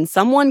and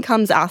someone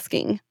comes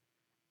asking,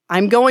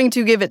 I'm going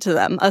to give it to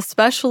them,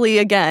 especially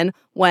again,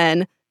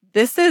 when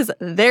this is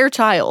their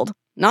child,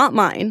 not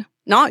mine,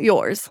 not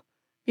yours,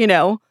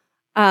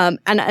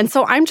 and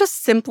so I'm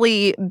just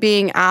simply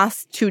being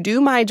asked to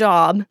do my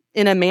job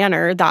in a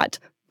manner that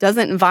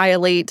doesn't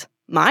violate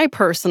my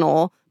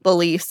personal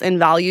beliefs and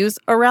values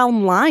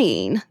around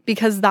lying,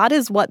 because that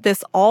is what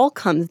this all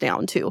comes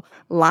down to.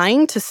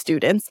 Lying to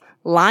students,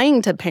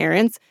 lying to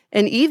parents,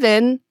 and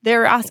even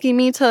they're asking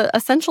me to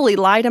essentially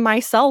lie to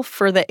myself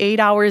for the 8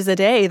 hours a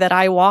day that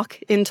I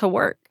walk into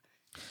work.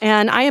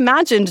 And I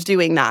imagined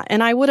doing that,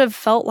 and I would have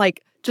felt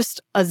like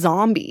just a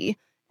zombie,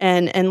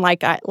 and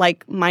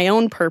like my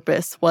own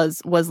purpose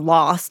was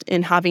lost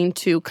in having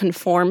to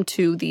conform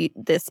to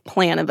this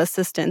plan of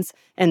assistance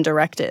and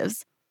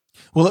directives.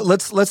 Well,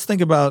 let's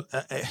think about,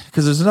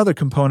 because there's another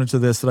component to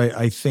this that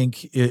I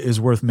think is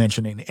worth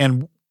mentioning,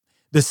 and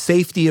the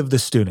safety of the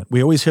student.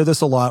 We always hear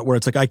this a lot, where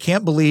it's like, I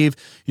can't believe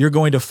you're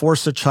going to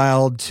force a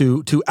child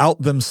to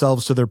out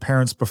themselves to their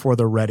parents before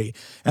they're ready.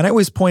 And I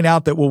always point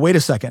out that, well, wait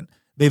a second.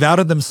 They've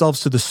outed themselves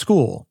to the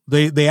school.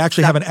 They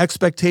actually have an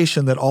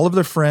expectation that all of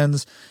their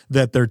friends,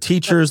 that their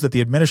teachers, that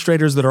the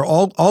administrators, that are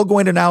all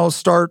going to now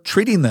start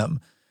treating them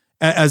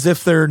as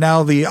if they're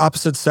now the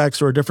opposite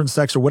sex or a different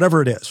sex or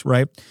whatever it is,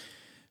 right?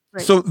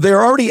 Right. So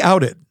they're already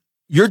outed.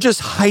 You're just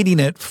hiding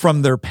it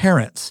from their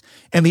parents.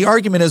 And the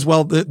argument is,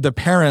 well, the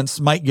parents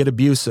might get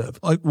abusive.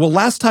 Like, well,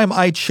 last time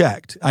I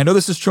checked, I know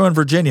this is true in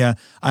Virginia,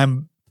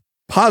 I'm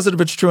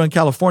positive it's true in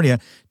California,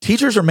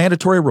 teachers are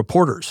mandatory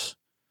reporters.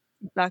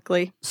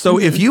 Exactly. So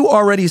if you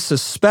already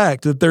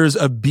suspect that there's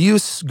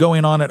abuse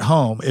going on at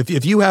home,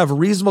 if you have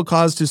reasonable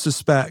cause to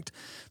suspect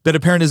that a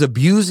parent is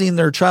abusing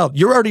their child,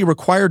 you're already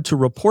required to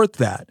report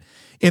that.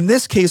 In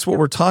this case, what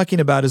we're talking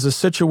about is a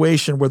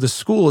situation where the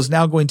school is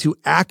now going to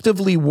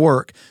actively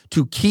work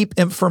to keep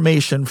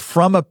information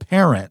from a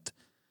parent,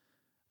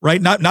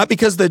 right? Not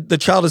because the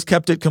child has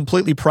kept it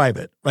completely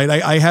private, right?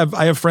 I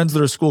have friends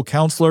that are school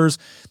counselors,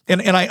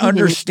 and I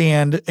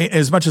understand,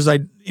 as much as I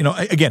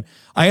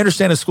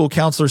understand a school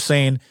counselor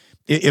saying,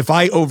 if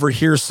I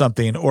overhear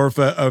something, or if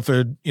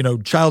a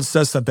child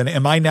says something,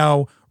 am I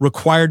now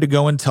required to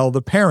go and tell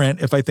the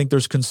parent if I think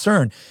there's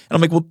concern? And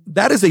I'm like, well,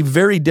 that is a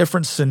very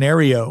different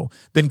scenario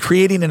than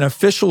creating an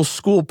official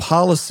school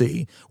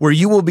policy where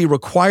you will be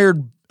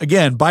required,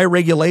 again, by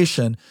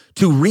regulation,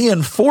 to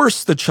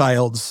reinforce the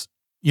child's,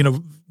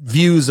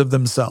 views of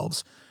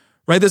themselves,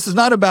 right? This is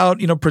not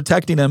about,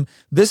 protecting them.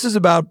 This is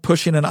about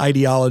pushing an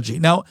ideology.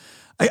 Now,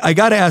 I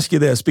got to ask you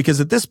this, because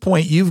at this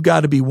point, you've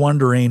got to be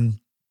wondering,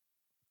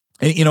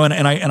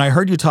 and I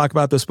heard you talk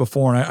about this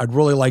before, and I'd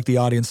really like the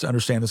audience to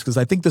understand this, because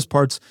I think this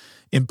part's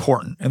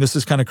important, and this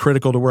is kind of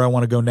critical to where I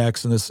want to go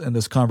next in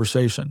this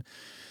conversation.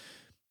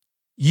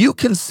 You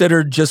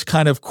considered just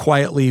kind of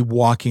quietly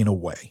walking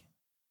away,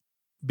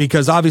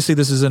 because obviously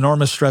this is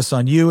enormous stress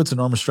on you. It's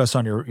enormous stress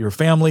on your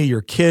family,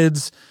 your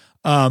kids.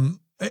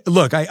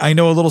 Look, I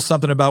know a little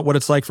something about what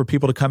it's like for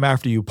people to come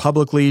after you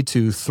publicly,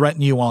 to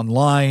threaten you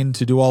online,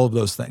 to do all of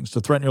those things,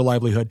 to threaten your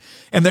livelihood.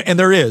 And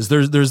there's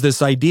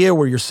this idea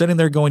where you're sitting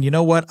there going, you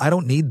know what? I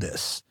don't need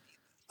this.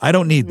 I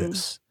don't need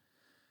this.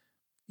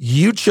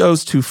 You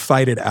chose to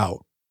fight it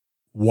out.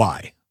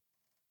 Why?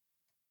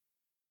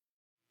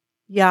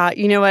 Yeah,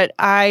 you know what?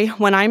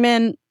 When I'm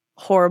in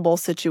horrible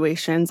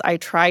situations, I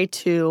try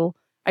to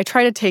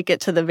take it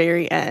to the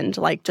very end,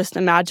 like just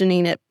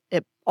imagining it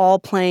all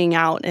playing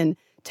out and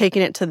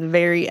taking it to the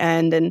very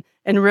end.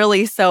 And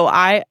really, so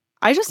I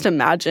just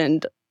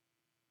imagined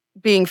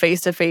being face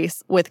to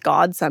face with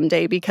God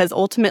someday, because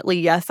ultimately,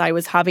 yes, I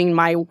was having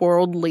my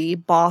worldly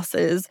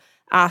bosses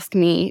ask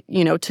me,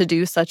 to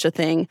do such a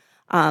thing.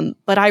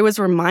 But I was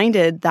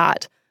reminded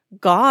that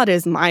God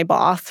is my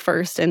boss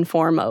first and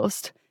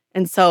foremost.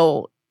 And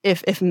so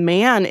if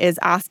man is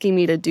asking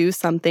me to do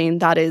something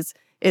that is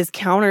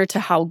counter to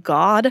how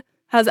God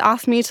has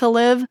asked me to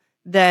live,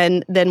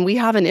 then we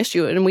have an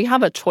issue, and we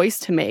have a choice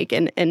to make.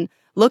 And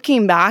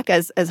looking back,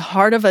 as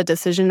hard of a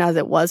decision as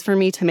it was for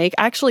me to make,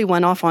 I actually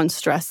went off on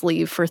stress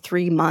leave for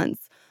 3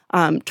 months,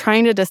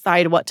 trying to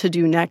decide what to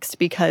do next,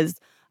 because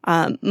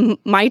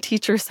my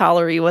teacher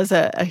salary was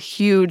a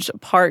huge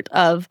part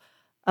of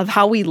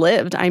how we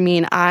lived. I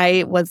mean,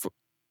 I was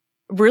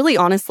really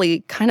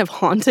honestly kind of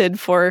haunted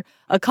for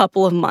a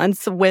couple of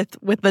months with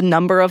the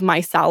number of my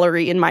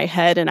salary in my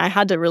head, and I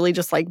had to really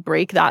just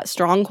break that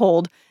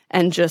stronghold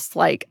and just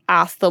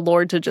ask the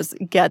Lord to just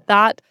set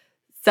that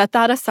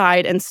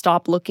aside and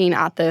stop looking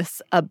at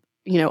this,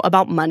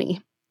 about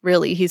money.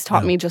 Really, He's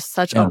taught me just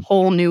such a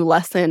whole new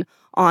lesson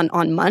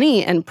on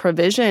money and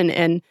provision,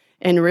 and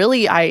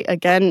really,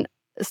 again,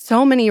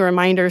 so many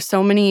reminders,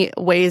 so many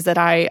ways that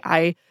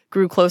I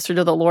grew closer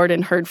to the Lord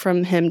and heard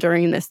from Him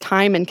during this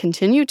time, and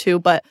continue to.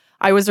 But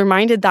I was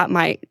reminded that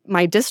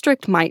my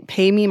district might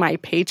pay me my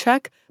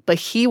paycheck, but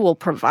He will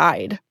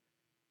provide.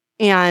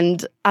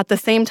 And at the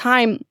same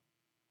time,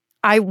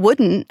 I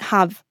wouldn't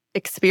have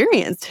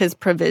experienced His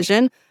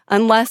provision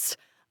unless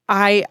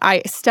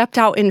I stepped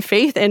out in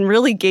faith and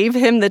really gave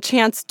Him the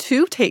chance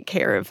to take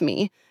care of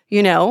me,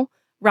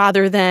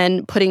 rather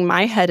than putting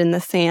my head in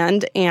the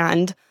sand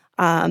and,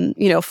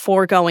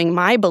 foregoing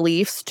my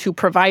beliefs to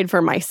provide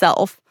for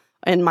myself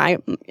and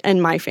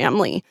my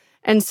family.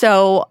 And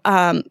so,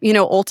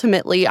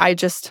 ultimately, I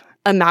just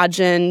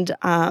imagined,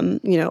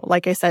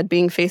 like I said,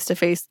 being face to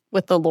face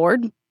with the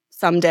Lord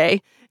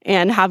someday,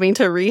 and having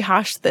to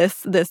rehash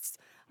this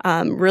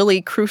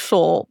really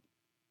crucial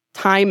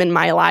time in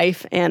my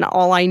life. And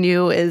all I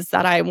knew is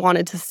that I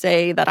wanted to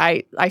say that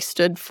I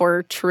stood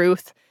for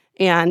truth,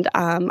 and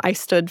I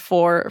stood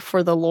for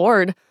the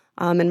Lord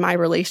in my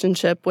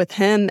relationship with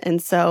Him.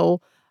 And so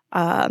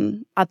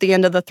at the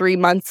end of the 3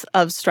 months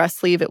of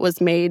stress leave, it was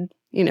made,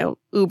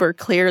 uber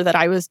clear that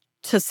I was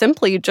to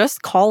simply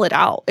just call it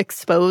out,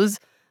 expose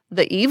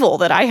the evil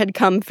that I had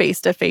come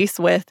face to face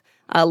with,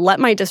 let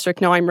my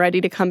district know I'm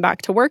ready to come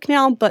back to work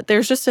now, but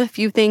there's just a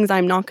few things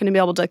I'm not going to be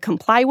able to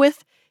comply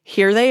with.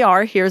 Here they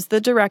are. Here's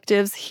the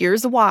directives.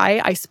 Here's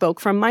why. I spoke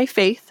from my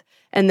faith.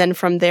 And then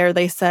from there,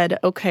 they said,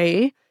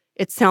 okay,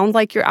 it sounds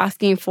like you're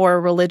asking for a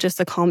religious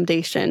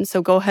accommodation.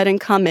 So go ahead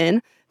and come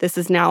in. This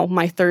is now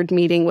my third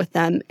meeting with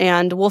them,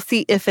 and we'll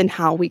see if and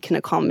how we can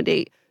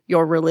accommodate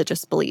your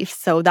religious beliefs.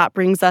 So that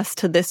brings us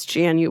to this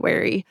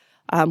January,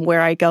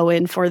 where I go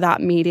in for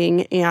that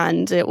meeting,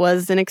 and it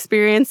was an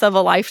experience of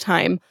a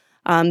lifetime.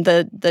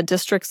 The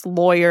district's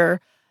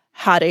lawyer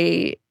had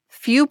a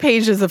few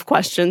pages of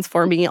questions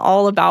for me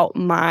all about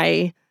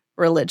my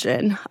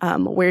religion.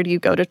 Where do you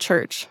go to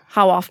church?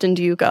 How often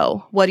do you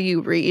go? What do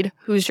you read?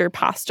 Who's your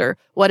pastor?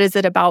 What is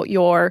it about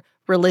your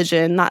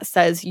religion that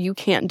says you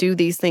can't do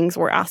these things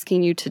we're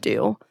asking you to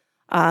do?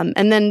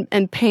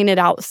 And painted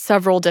out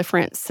several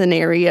different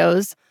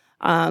scenarios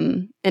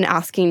and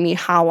asking me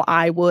how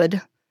I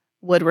would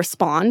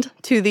respond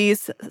to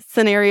these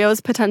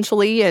scenarios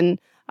potentially. And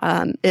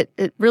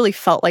it really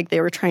felt like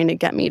they were trying to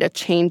get me to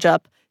change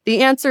up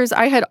the answers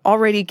I had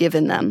already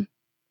given them,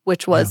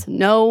 which was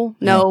no,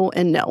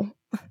 and no.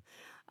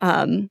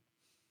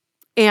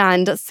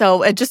 And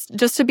so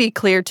just to be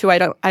clear too, I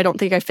don't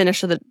think I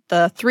finished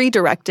the 3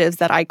 directives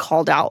that I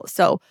called out.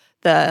 So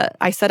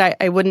I said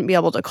I wouldn't be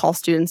able to call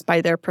students by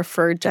their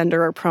preferred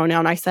gender or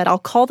pronoun. I said I'll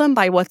call them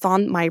by what's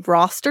on my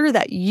roster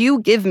that you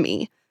give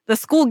me. The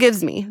school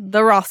gives me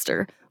the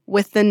roster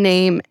with the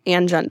name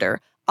and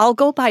gender. I'll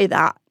go by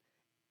that.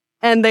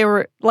 And they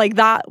were like,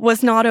 that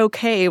was not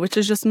okay, which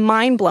is just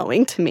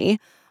mind-blowing to me.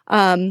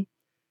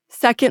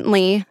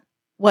 Secondly,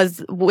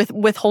 was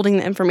withholding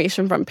the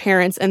information from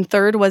parents. And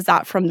third was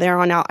that from there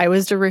on out, I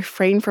was to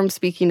refrain from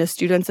speaking to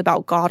students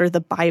about God or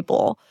the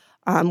Bible,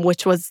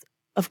 which was,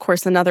 of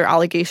course, another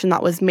allegation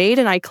that was made.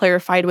 And I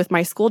clarified with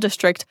my school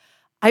district,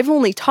 I've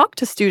only talked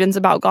to students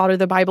about God or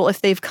the Bible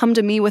if they've come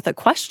to me with a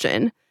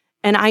question.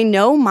 And I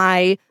know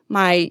my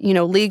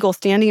legal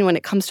standing when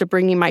it comes to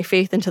bringing my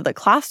faith into the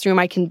classroom.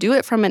 I can do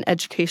it from an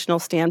educational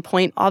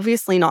standpoint,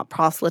 obviously not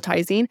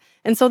proselytizing.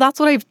 And so that's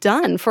what I've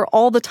done for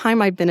all the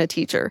time I've been a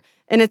teacher.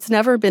 And it's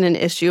never been an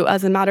issue.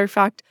 As a matter of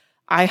fact,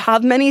 I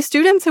have many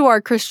students who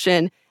are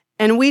Christian,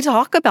 and we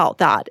talk about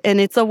that. And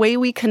it's a way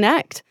we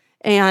connect.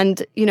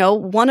 And,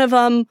 one of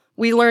them,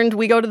 we learned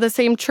we go to the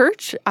same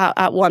church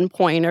at one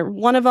point, or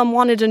one of them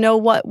wanted to know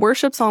what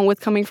worship song was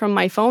coming from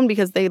my phone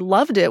because they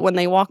loved it when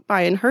they walked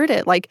by and heard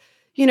it.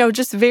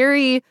 Just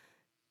very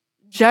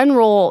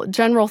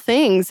general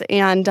things.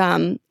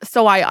 And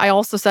so I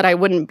also said I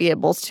wouldn't be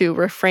able to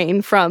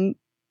refrain from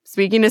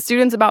speaking to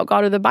students about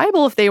God or the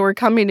Bible if they were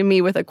coming to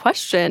me with a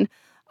question.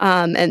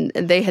 And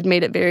they had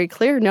made it very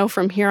clear, no,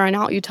 from here on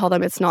out, you tell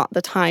them it's not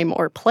the time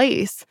or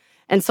place.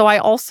 And so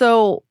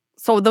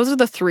so those are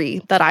the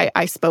 3 that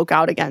I spoke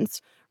out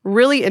against.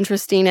 Really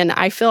interesting. And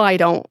I feel I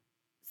don't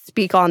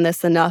speak on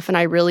this enough, and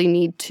I really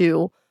need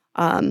to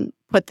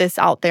put this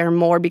out there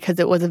more because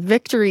it was a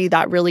victory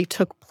that really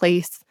took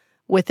place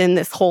within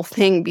this whole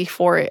thing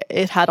before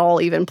it had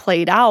all even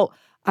played out.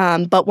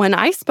 But when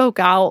I spoke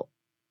out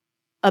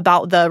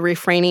about the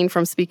refraining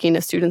from speaking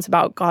to students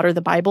about God or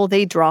the Bible,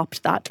 they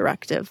dropped that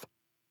directive.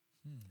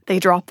 They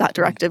dropped that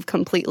directive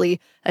completely.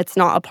 It's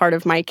not a part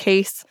of my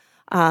case.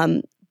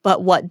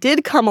 But what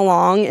did come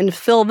along and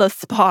fill the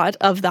spot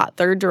of that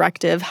 3rd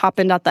directive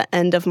happened at the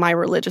end of my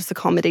religious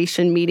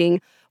accommodation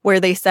meeting, where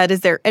they said, is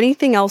there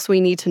anything else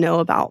we need to know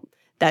about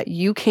that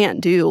you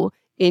can't do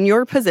in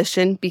your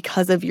position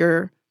because of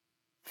your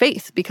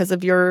faith, because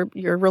of your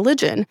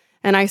religion?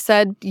 And I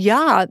said,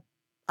 yeah,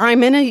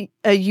 I'm in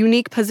a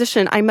unique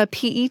position. I'm a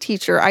PE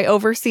teacher. I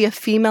oversee a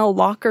female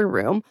locker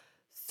room.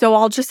 So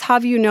I'll just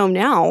have you know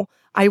now,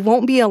 I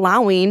won't be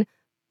allowing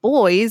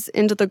boys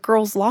into the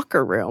girls'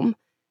 locker room.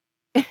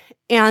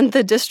 And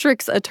the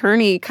district's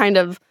attorney kind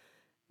of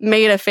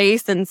made a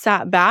face and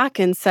sat back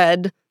and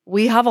said,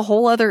 we have a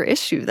whole other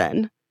issue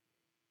then.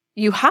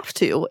 You have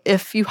to.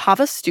 If you have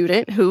a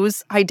student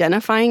who's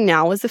identifying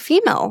now as a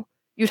female,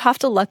 you'd have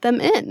to let them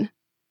in.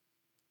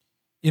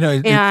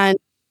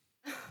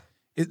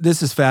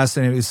 This is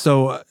fascinating.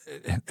 So,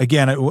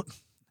 again,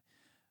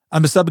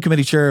 I'm a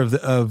subcommittee chair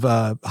of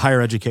higher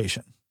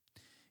education.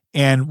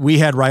 And we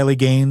had Riley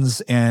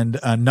Gaines and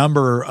a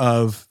number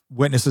of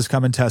witnesses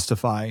come and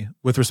testify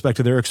with respect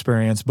to their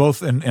experience,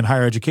 both in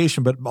higher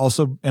education, but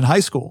also in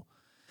high school.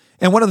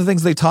 And one of the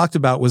things they talked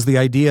about was the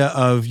idea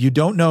of you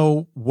don't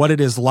know what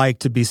it is like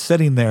to be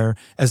sitting there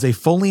as a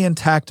fully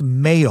intact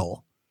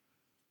male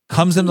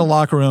comes in the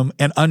locker room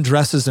and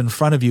undresses in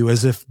front of you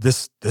as if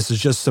this is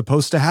just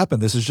supposed to happen.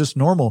 This is just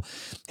normal.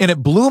 And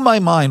it blew my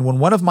mind when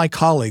one of my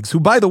colleagues, who,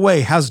 by the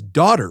way, has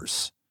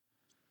daughters,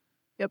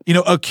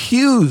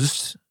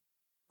 accused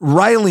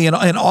Riley and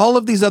all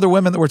of these other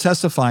women that were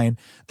testifying,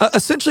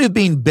 essentially of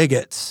being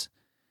bigots.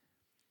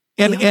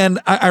 And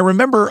I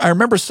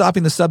remember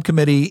stopping the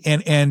subcommittee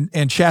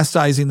and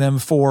chastising them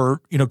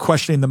for,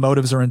 questioning the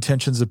motives or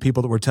intentions of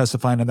people that were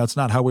testifying, and that's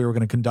not how we were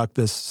going to conduct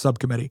this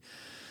subcommittee.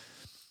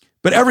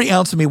 But every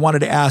ounce of me wanted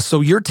to ask,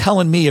 so you're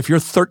telling me if your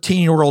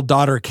 13-year-old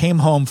daughter came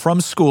home from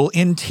school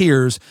in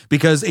tears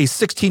because a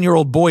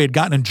 16-year-old boy had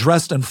gotten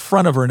dressed in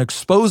front of her and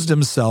exposed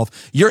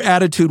himself, your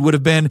attitude would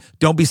have been,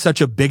 don't be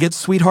such a bigot,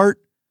 sweetheart?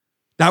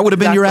 That would have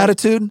been your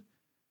attitude?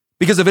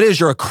 Because if it is,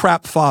 you're a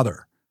crap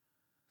father.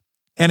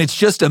 And it's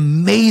just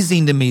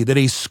amazing to me that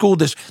a school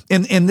district,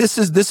 and this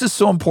is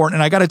so important.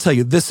 And I got to tell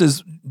you,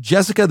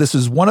 Jessica, this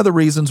is one of the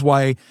reasons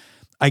why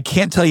I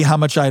can't tell you how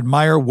much I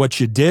admire what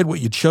you did,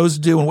 what you chose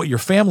to do, and what your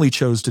family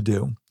chose to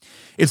do.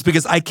 It's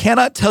because I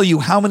cannot tell you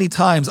how many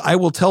times I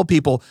will tell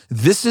people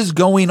this is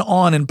going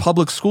on in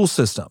public school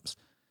systems.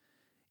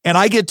 And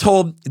I get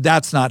told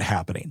that's not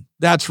happening.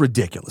 That's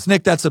ridiculous.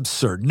 Nick, that's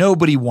absurd.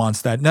 Nobody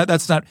wants that. No,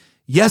 that's not.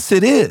 Yes,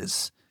 it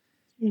is.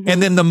 Mm-hmm.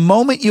 And then the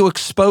moment you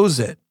expose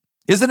it,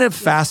 isn't it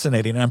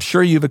fascinating? And I'm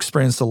sure you've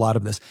experienced a lot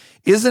of this.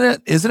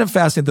 Isn't it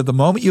fascinating that the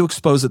moment you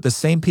expose it, the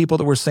same people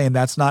that were saying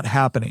that's not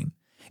happening,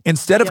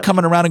 instead of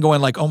coming around and going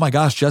like, oh my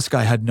gosh, Jessica,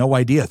 I had no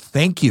idea.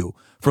 Thank you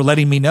for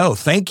letting me know.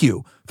 Thank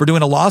you for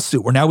doing a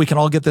lawsuit where now we can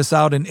all get this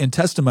out in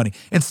testimony.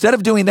 Instead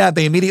of doing that,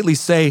 they immediately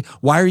say,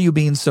 why are you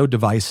being so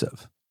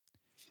divisive?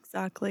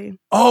 Exactly.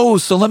 Oh,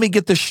 so let me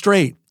get this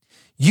straight.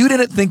 You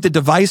didn't think the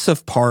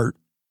divisive part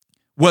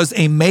was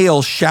a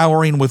male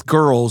showering with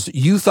girls.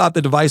 You thought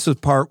the divisive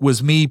part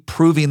was me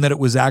proving that it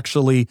was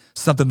actually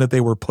something that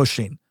they were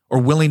pushing or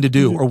willing to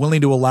do or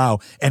willing to allow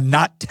and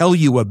not tell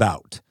you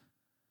about.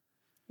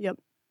 Yep.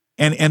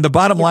 And the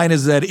bottom line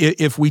is that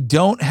if we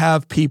don't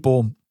have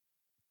people,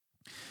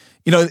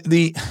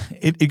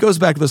 it goes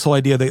back to this whole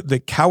idea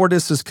that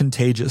cowardice is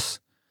contagious,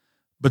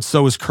 but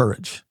so is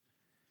courage.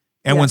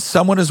 And when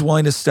someone is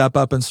willing to step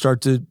up and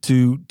start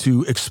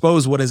to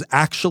expose what is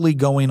actually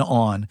going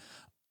on,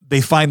 they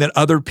find that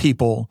other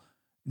people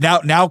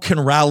now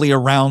can rally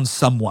around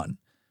someone.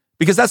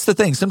 Because that's the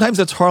thing. Sometimes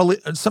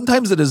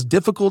it is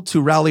difficult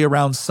to rally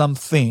around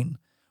something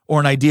or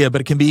an idea,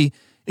 but it can be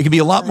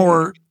a lot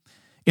more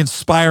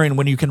inspiring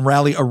when you can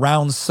rally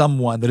around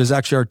someone that is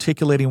actually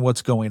articulating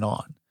what's going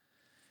on.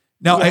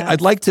 Now, I'd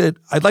like to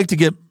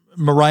get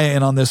Mariah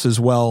in on this as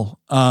well,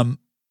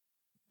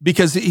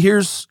 because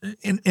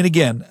and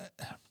again,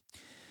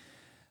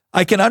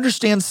 I can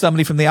understand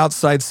somebody from the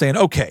outside saying,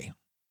 "Okay,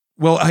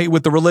 well,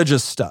 with the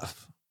religious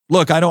stuff,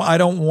 look, I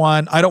don't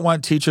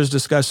want teachers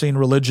discussing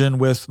religion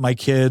with my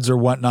kids or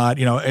whatnot.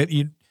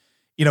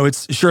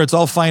 It's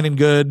all fine and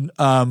good."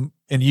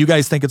 And you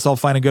guys think it's all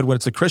fine and good when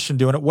it's a Christian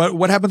doing it.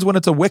 What happens when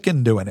it's a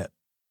Wiccan doing it?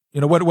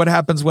 What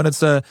happens when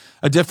it's a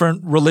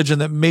different religion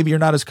that maybe you're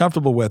not as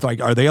comfortable with?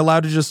 Like, are they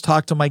allowed to just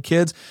talk to my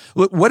kids?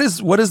 What is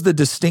the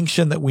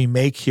distinction that we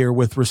make here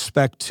with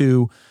respect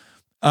to,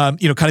 kind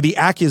of the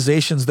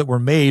accusations that were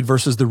made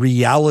versus the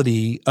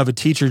reality of a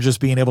teacher just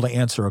being able to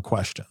answer a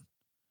question?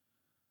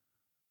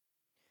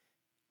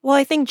 Well,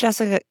 I think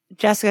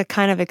Jessica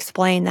kind of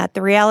explained that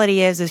the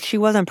reality is she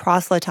wasn't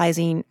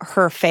proselytizing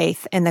her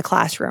faith in the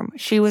classroom.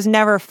 She was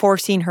never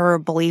forcing her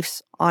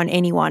beliefs on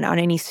anyone, on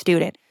any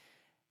student.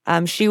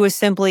 She was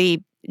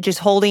simply just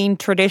holding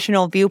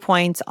traditional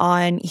viewpoints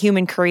on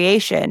human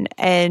creation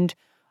and,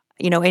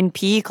 in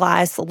PE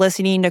class,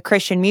 listening to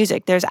Christian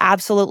music. There's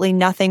absolutely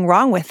nothing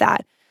wrong with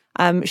that.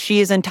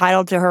 She is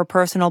entitled to her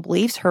personal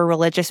beliefs, her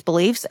religious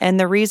beliefs, and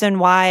the reason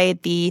why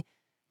the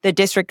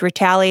district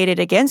retaliated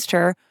against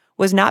her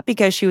was not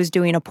because she was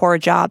doing a poor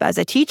job as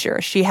a teacher.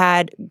 She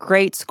had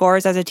great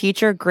scores as a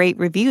teacher, great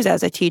reviews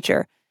as a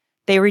teacher.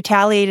 They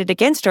retaliated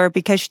against her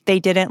because they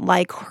didn't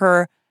like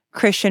her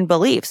Christian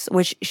beliefs,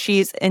 which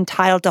she's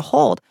entitled to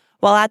hold,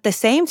 while at the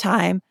same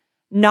time,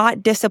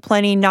 not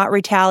disciplining, not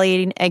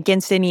retaliating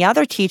against any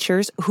other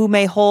teachers who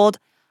may hold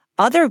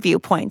other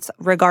viewpoints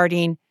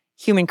regarding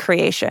human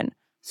creation.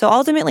 So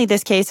ultimately,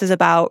 this case is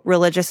about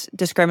religious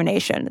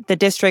discrimination. The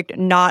district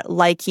not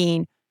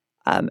liking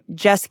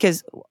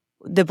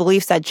the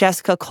beliefs that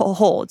Jessica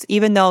holds,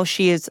 even though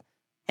she is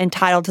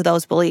entitled to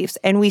those beliefs.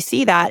 And we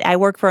see that. I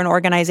work for an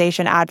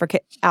organization,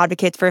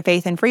 Advocates for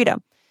Faith and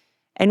Freedom.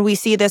 And we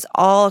see this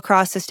all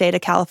across the state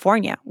of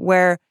California,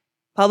 where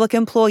public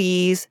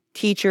employees,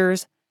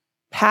 teachers,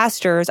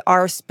 pastors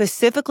are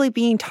specifically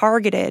being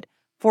targeted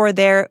for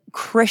their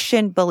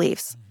Christian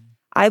beliefs.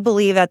 I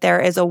believe that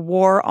there is a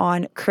war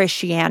on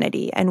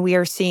Christianity, and we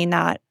are seeing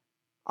that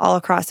all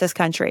across this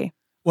country.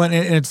 Well,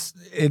 and it's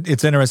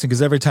interesting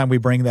because every time we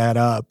bring that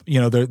up,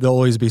 there'll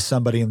always be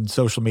somebody in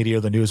social media or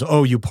the news,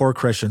 "Oh, you poor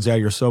Christians, yeah,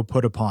 you're so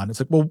put upon." It's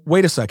like, well,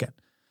 wait a second.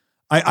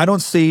 I don't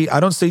see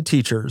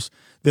teachers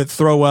that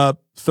throw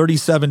up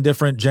 37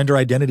 different gender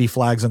identity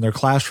flags in their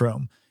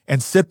classroom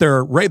and sit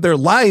there right there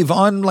live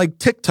on like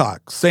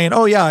TikTok saying,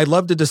 "Oh yeah, I'd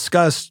love to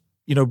discuss,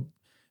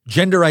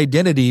 gender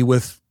identity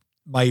with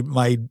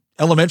my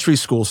elementary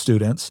school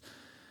students."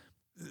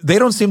 They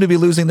don't seem to be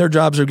losing their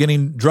jobs or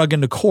getting dragged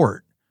into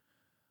court.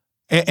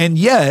 And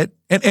yet,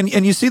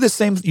 and you see the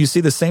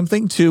same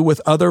thing too with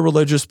other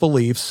religious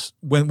beliefs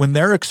when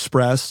they're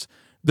expressed.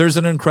 There's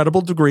an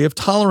incredible degree of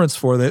tolerance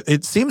for that.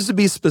 It seems to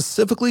be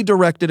specifically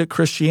directed at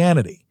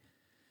Christianity.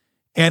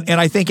 And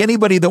I think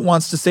anybody that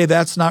wants to say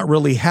that's not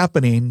really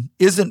happening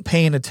isn't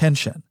paying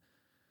attention.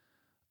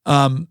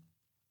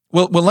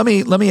 Well, let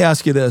me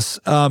ask you this.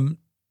 Can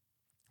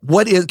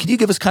you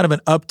give us kind of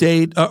an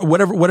update,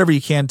 whatever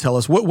you can tell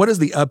us? What is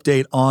the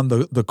update on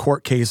the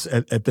court case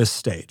at this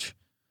stage?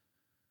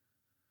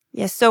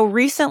 Yes. So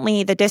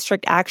recently, the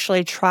district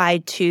actually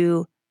tried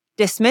to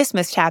dismiss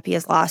Ms.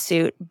 Tapia's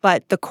lawsuit,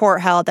 but the court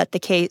held that the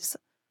case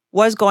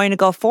was going to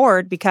go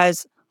forward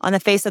because on the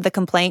face of the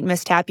complaint,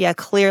 Ms. Tapia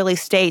clearly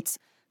states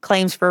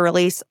claims for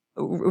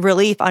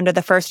relief under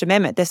the First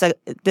Amendment.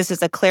 This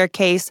is a clear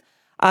case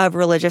of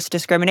religious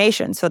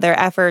discrimination. So their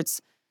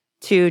efforts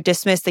to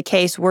dismiss the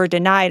case were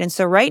denied. And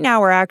so right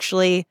now we're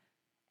actually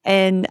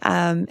in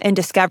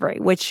discovery,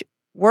 which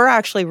we're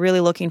actually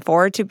really looking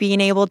forward to being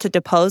able to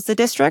depose the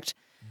district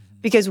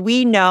because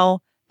we know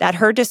that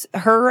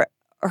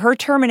her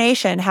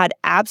termination had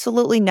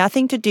absolutely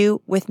nothing to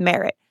do with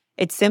merit.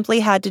 It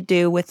simply had to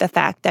do with the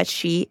fact that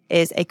she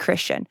is a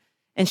Christian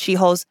and she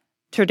holds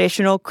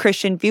traditional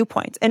Christian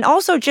viewpoints and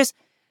also just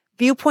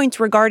viewpoints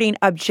regarding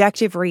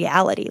objective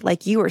reality,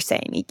 like you were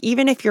saying,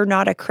 even if you're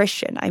not a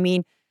Christian. I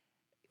mean,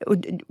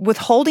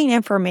 withholding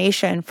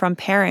information from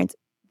parents,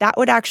 that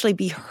would actually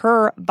be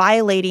her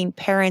violating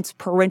parents'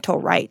 parental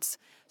rights.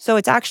 So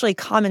it's actually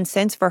common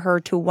sense for her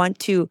to want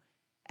to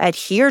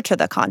adhere to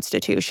the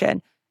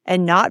Constitution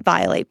and not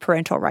violate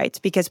parental rights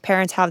because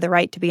parents have the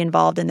right to be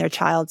involved in their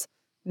child's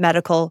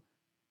medical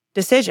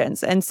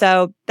decisions. And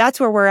so that's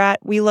where we're at.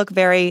 We look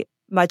very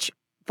much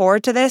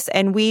forward to this,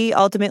 and we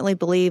ultimately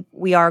believe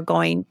we are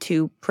going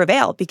to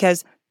prevail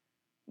because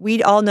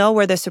we all know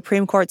where the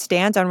Supreme Court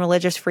stands on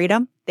religious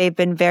freedom. They've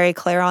been very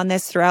clear on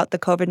this throughout the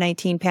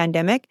COVID-19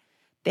 pandemic.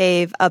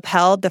 They've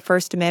upheld the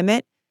First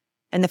Amendment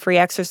and the free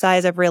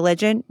exercise of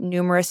religion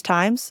numerous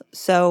times.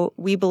 So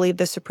we believe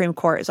the Supreme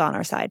Court is on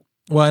our side.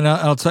 Well, and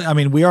I'll tell you, I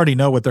mean, we already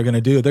know what they're going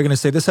to do. They're going to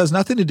say this has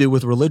nothing to do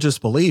with religious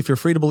belief. You're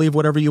free to believe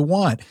whatever you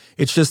want.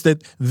 It's just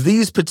that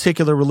these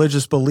particular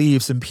religious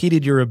beliefs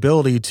impeded your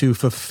ability to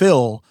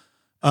fulfill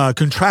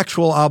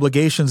contractual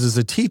obligations as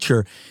a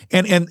teacher.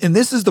 And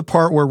this is the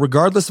part where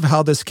regardless of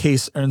how this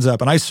case ends up,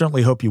 and I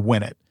certainly hope you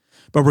win it,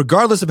 but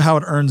regardless of how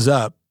it ends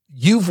up,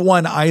 you've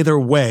won either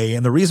way.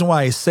 And the reason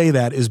why I say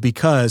that is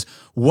because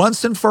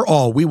once and for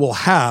all, we will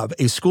have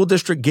a school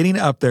district getting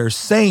up there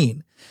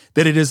saying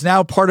that it is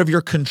now part of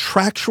your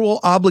contractual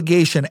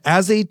obligation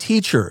as a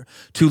teacher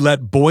to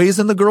let boys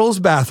in the girls'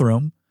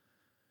 bathroom,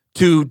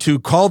 to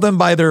call them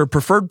by their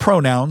preferred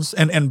pronouns,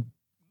 and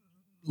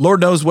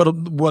Lord knows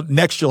what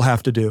next you'll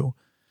have to do,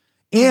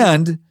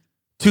 and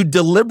to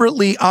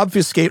deliberately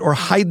obfuscate or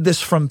hide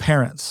this from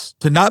parents,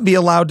 to not be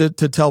allowed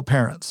to tell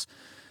parents.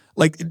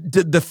 Like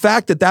the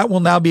fact that will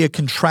now be a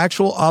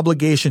contractual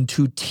obligation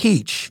to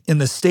teach in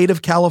the state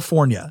of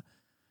California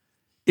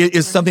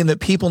is something that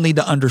people need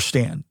to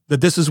understand,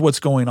 that this is what's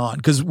going on.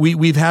 Because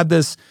we've had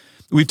this,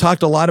 we've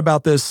talked a lot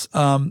about this.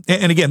 And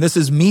again, this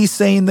is me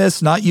saying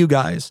this, not you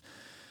guys.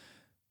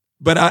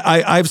 But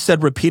I've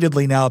said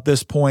repeatedly now at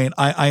this point,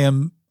 I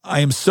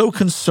am so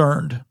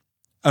concerned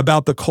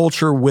about the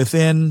culture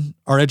within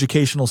our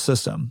educational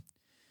system.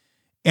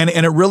 And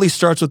it really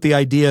starts with the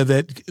idea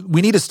that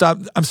we need to stop.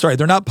 I'm sorry,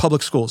 they're not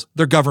public schools.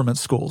 They're government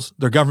schools.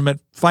 They're government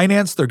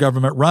financed, they're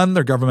government run,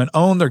 they're government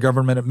owned, they're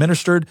government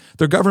administered,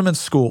 they're government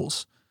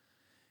schools.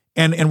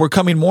 And we're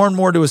coming more and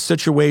more to a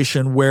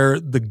situation where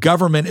the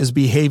government is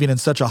behaving in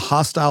such a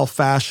hostile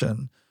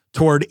fashion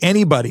toward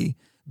anybody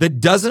that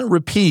doesn't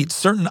repeat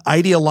certain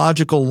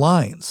ideological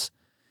lines.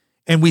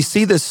 And we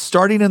see this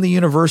starting in the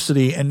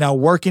university and now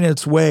working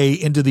its way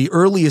into the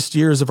earliest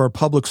years of our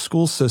public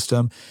school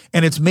system.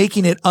 And it's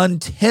making it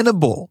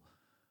untenable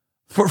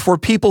for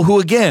people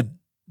who, again,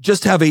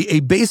 just have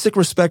a basic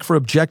respect for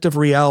objective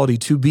reality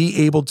to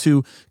be able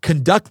to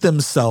conduct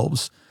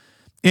themselves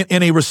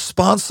in a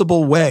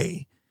responsible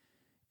way.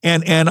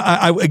 And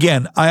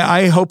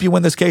I hope you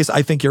win this case.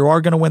 I think you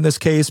are going to win this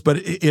case. But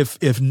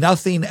if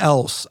nothing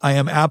else, I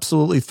am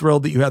absolutely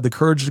thrilled that you had the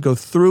courage to go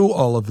through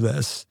all of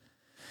this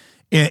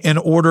in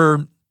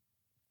order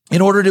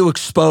to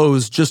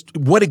expose just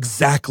what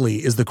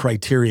exactly is the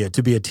criteria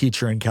to be a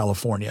teacher in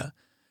California.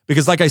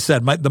 Because like I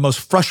said, the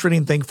most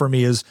frustrating thing for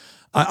me is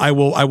I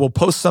will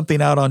post something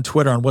out on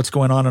Twitter on what's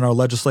going on in our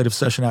legislative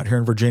session out here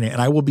in Virginia,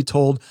 and I will be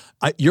told,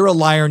 you're a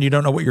liar and you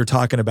don't know what you're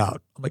talking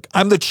about.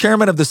 I'm the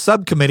chairman of the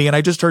subcommittee and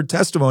I just heard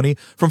testimony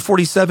from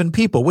 47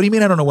 people. What do you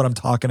mean I don't know what I'm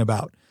talking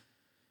about?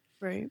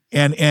 Right.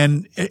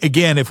 And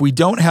again, if we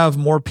don't have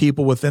more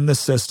people within the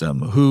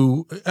system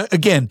who,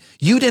 again,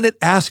 you didn't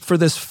ask for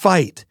this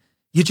fight.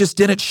 You just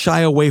didn't shy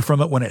away from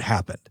it when it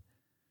happened.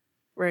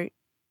 Right.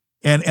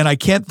 And I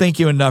can't thank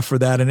you enough for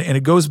that. And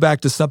it goes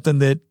back to something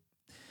that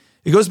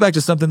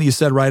you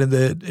said right in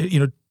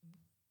the,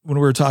 when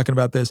we were talking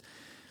about this.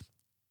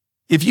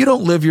 If you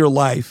don't live your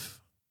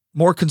life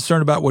more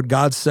concerned about what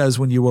God says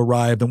when you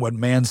arrive than what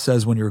man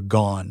says when you're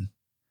gone,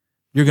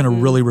 you're going to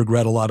really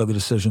regret a lot of the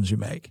decisions you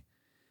make.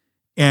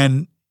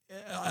 And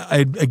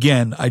I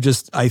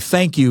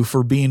thank you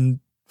for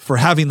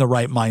having the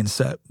right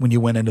mindset when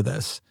you went into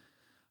this,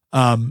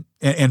 and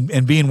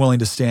being willing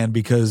to stand,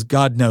 because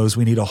God knows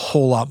we need a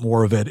whole lot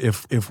more of it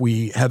if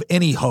we have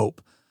any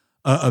hope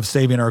of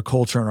saving our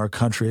culture and our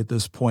country at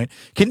this point.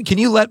 Can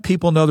you let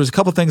people know? There's a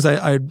couple things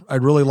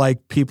I'd really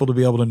like people to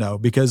be able to know,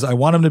 because I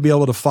want them to be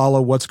able to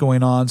follow what's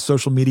going on.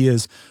 Social media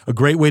is a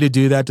great way to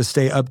do that, to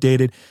stay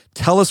updated.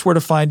 Tell us where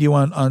to find you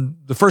on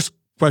the first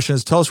question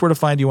is, tell us where to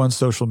find you on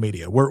social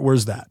media.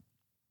 Where's that?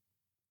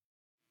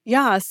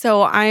 Yeah,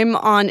 so I'm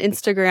on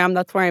Instagram.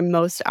 That's where I'm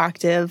most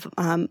active.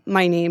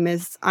 My name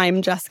is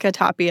I'm Jessica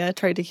Tapia.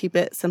 Tried to keep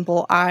it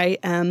simple. I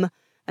am,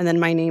 and then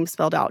my name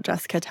spelled out,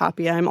 Jessica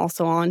Tapia. I'm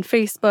also on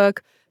Facebook,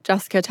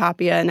 Jessica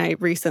Tapia, and I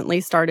recently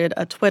started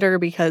a Twitter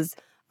because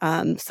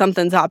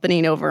something's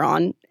happening over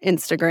on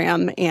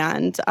Instagram,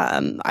 and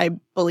I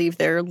believe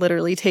they're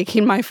literally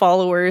taking my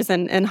followers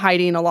and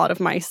hiding a lot of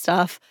my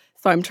stuff.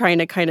 So I'm trying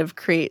to kind of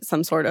create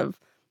some sort of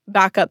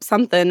backup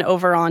something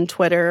over on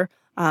Twitter.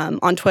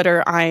 On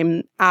Twitter,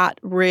 I'm at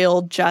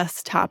Real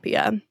Jess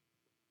Tapia.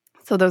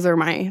 So those are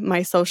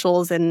my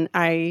socials, and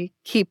I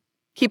keep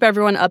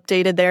everyone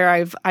updated there.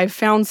 I've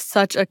found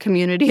such a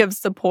community of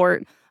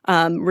support,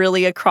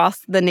 really across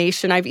the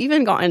nation. I've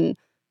even gotten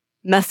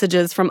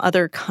messages from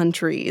other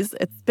countries.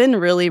 It's been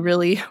really,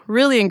 really,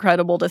 really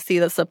incredible to see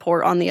the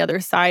support on the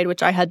other side,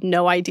 which I had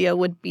no idea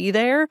would be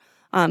there.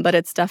 But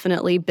it's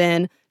definitely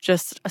been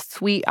just a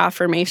sweet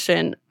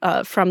affirmation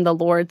from the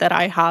Lord that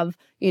I have,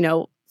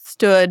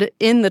 stood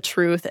in the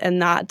truth,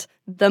 and that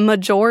the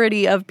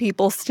majority of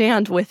people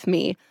stand with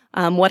me.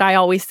 What I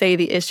always say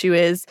the issue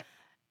is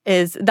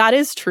that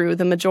is true.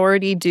 The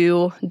majority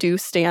do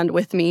stand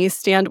with me,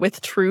 stand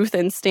with truth,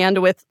 and stand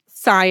with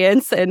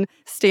science, and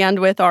stand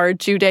with our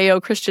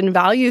Judeo-Christian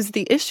values.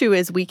 The issue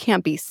is we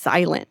can't be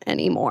silent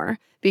anymore,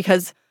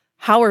 because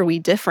how are we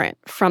different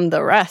from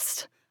the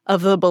rest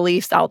of the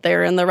beliefs out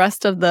there and the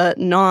rest of the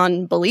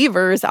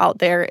non-believers out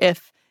there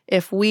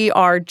if we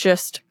are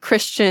just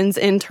Christians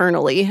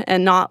internally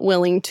and not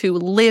willing to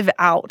live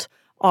out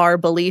our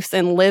beliefs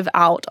and live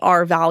out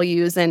our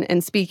values?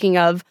 And speaking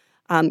of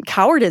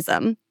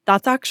cowardism,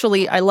 that's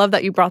actually, I love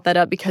that you brought that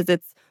up, because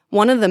it's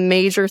one of the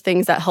major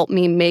things that helped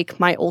me make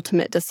my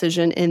ultimate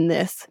decision in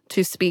this,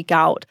 to speak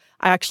out.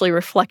 I actually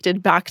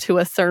reflected back to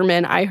a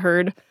sermon I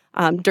heard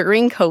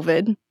during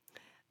COVID.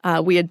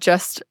 We had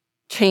just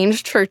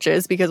changed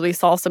churches because we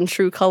saw some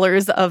true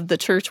colors of the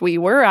church we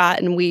were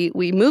at, and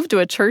we moved to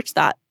a church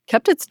that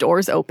kept its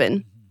doors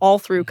open all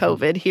through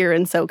COVID here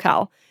in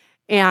SoCal.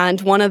 And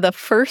one of the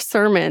first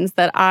sermons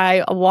that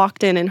I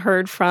walked in and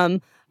heard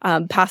from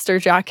Pastor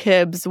Jack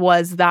Hibbs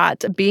was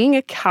that being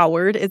a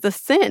coward is a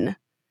sin.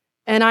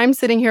 And I'm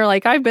sitting here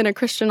like, I've been a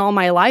Christian all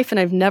my life, and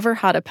I've never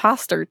had a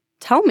pastor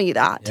tell me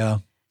that. Yeah.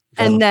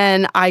 And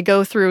then I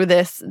go through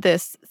this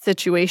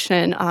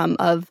situation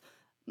of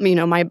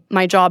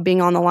my job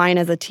being on the line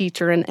as a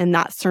teacher, and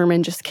that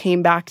sermon just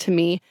came back to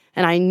me.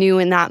 And I knew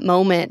in that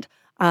moment,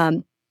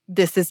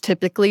 this is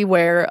typically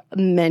where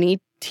many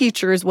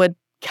teachers would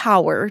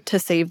cower to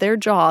save their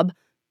job.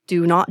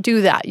 Do not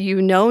do that.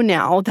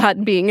 Now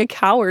that being a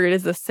coward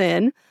is a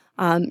sin,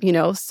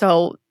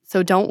 so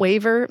don't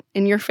waver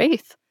in your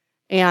faith.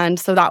 And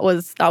so that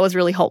was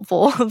really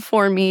helpful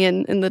for me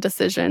in the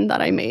decision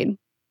that I made.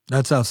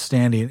 That's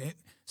outstanding.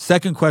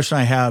 Second question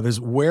I have is,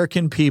 where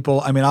can people,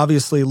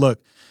 obviously, look,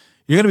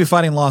 you're going to be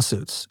fighting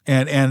lawsuits.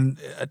 And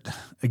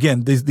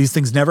again, these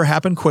things never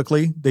happen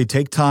quickly. They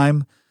take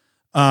time.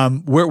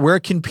 Where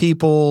can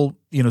people,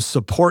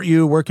 support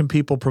you? Where can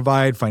people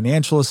provide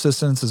financial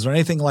assistance? Is there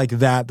anything like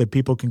that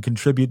people can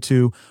contribute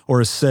to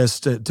or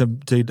assist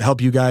to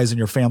help you guys and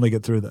your family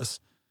get through this?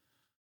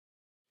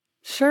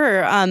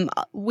 Sure.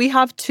 We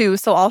have two,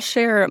 so I'll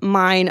share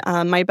mine.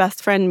 My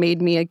best friend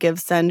made me a Give,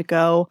 Send,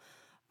 Go.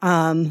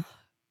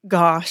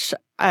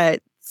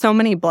 So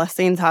many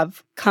blessings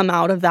have come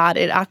out of that.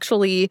 It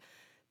actually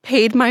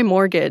paid my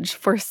mortgage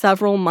for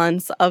several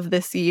months of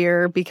this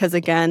year, because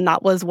again,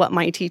 that was what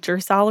my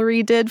teacher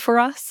salary did for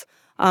us,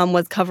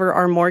 was cover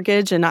our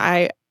mortgage. And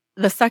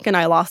the second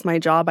I lost my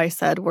job, I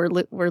said, we're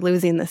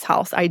losing this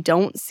house. I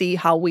don't see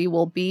how we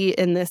will be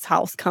in this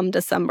house come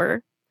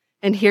December.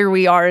 And here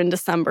we are in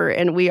December,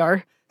 and we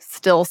are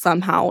still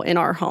somehow in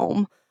our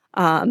home.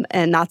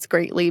 And that's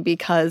greatly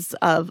because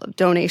of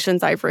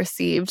donations I've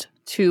received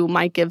to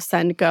my Give,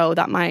 Send, Go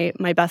that my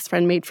best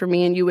friend made for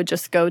me. And you would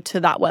just go to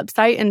that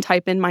website and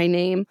type in my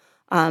name.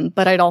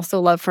 But I'd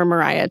also love for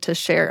Mariah to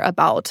share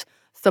about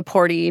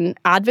supporting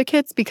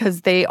advocates,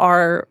 because they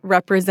are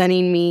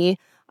representing me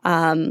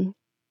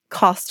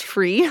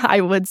cost-free.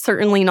 I would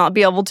certainly not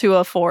be able to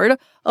afford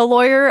a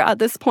lawyer at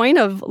this point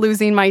of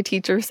losing my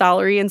teacher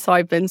salary. And so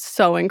I've been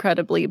so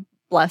incredibly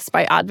blessed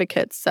by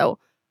advocates. So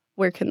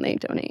where can they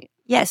donate?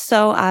 Yes.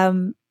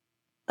 So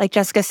like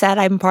Jessica said,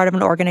 I'm part of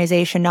an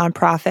organization,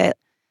 nonprofit,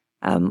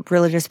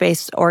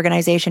 religious-based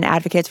organization,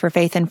 Advocates for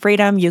Faith and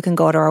Freedom. You can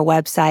go to our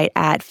website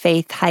at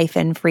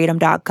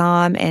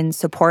faith-freedom.com and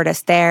support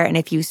us there. And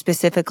if you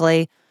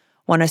specifically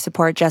want to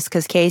support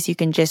Jessica's case, you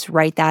can just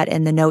write that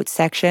in the notes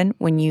section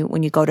when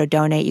you go to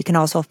donate. You can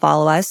also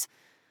follow us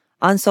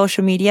on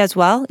social media as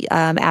well,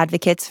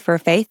 Advocates for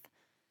Faith.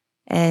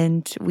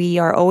 And we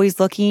are always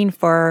looking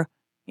for,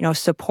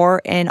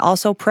 support and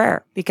also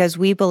prayer, because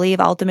we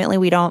believe ultimately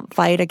we don't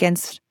fight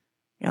against,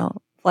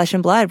 flesh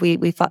and blood.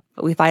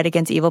 We fight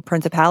against evil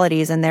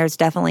principalities, and there's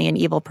definitely an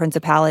evil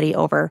principality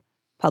over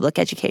public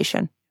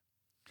education.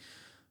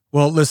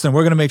 Well, listen,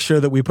 we're going to make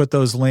sure that we put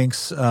those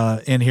links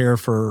in here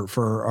for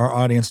our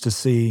audience to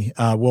see.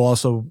 We'll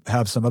also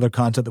have some other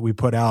content that we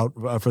put out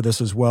for this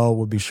as well.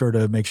 We'll be sure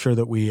to make sure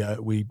that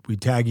we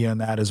tag you in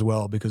that as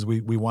well, because we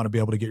want to be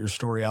able to get your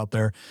story out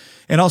there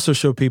and also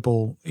show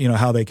people,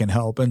 how they can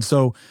help. And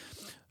so,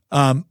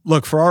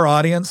 look, for our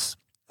audience,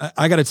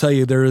 I got to tell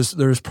you,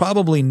 there's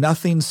probably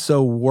nothing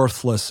so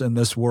worthless in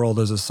this world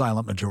as a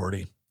silent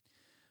majority.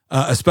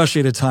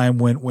 Especially at a time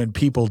when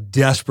people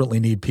desperately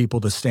need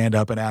people to stand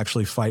up and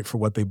actually fight for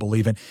what they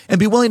believe in and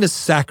be willing to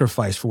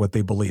sacrifice for what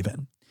they believe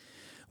in.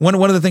 One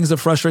of the things that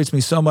frustrates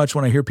me so much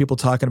when I hear people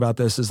talking about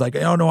this is like,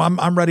 oh no,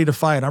 I'm ready to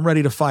fight. I'm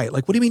ready to fight.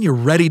 Like, what do you mean you're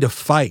ready to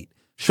fight?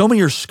 Show me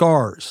your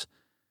scars.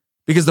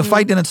 Because the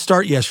fight didn't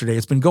start yesterday.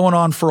 It's been going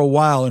on for a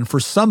while. And for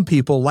some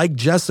people, like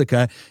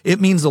Jessica, it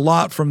means a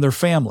lot from their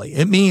family.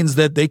 It means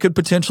that they could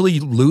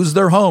potentially lose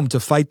their home to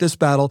fight this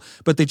battle,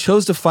 but they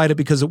chose to fight it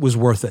because it was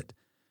worth it.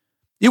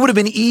 It would have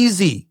been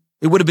easy.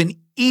 It would have been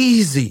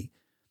easy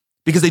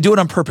because they do it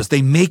on purpose.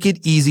 They make it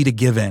easy to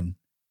give in.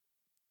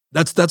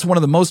 That's one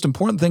of the most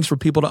important things for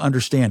people to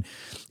understand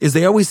is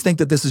they always think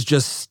that this is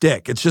just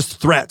stick. It's just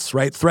threats,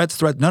 right?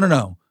 Threats.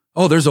 No.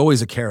 Oh, there's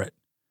always a carrot.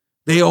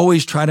 They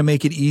always try to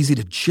make it easy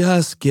to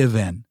just give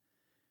in.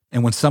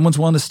 And when someone's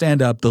willing to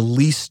stand up, the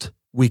least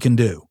we can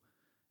do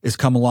is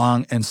come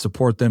along and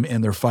support them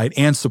in their fight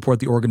and support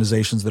the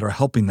organizations that are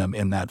helping them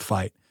in that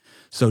fight.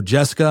 So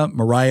Jessica,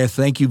 Mariah,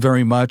 thank you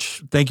very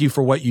much. Thank you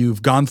for what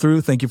you've gone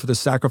through. Thank you for the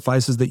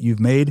sacrifices that you've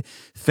made.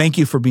 Thank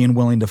you for being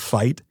willing to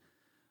fight.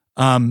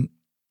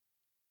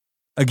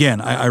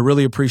 Again, I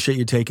really appreciate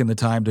you taking the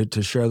time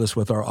to share this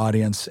with our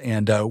audience,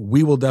 and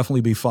we will definitely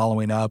be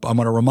following up. I'm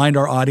going to remind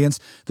our audience,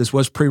 this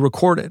was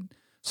pre-recorded.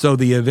 So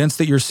the events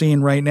that you're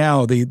seeing right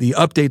now, the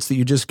updates that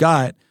you just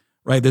got,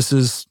 right, this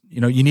is, you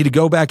need to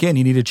go back in.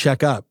 You need to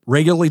check up,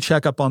 regularly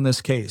check up on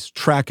this case,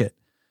 track it.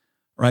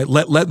 Right?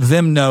 Let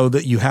them know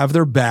that you have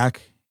their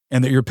back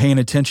and that you're paying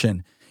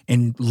attention,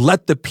 and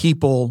let the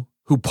people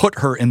who put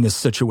her in this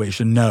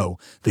situation know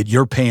that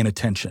you're paying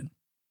attention.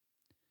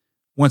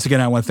 Once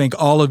again, I want to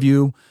thank all of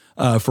you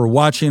for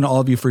watching, all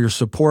of you for your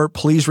support.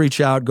 Please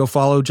reach out. Go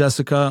follow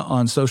Jessica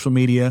on social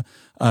media.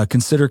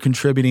 Consider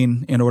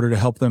contributing in order to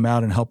help them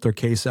out and help their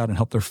case out and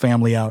help their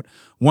family out.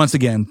 Once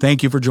again,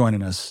 thank you for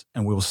joining us,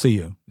 and we will see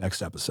you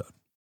next episode.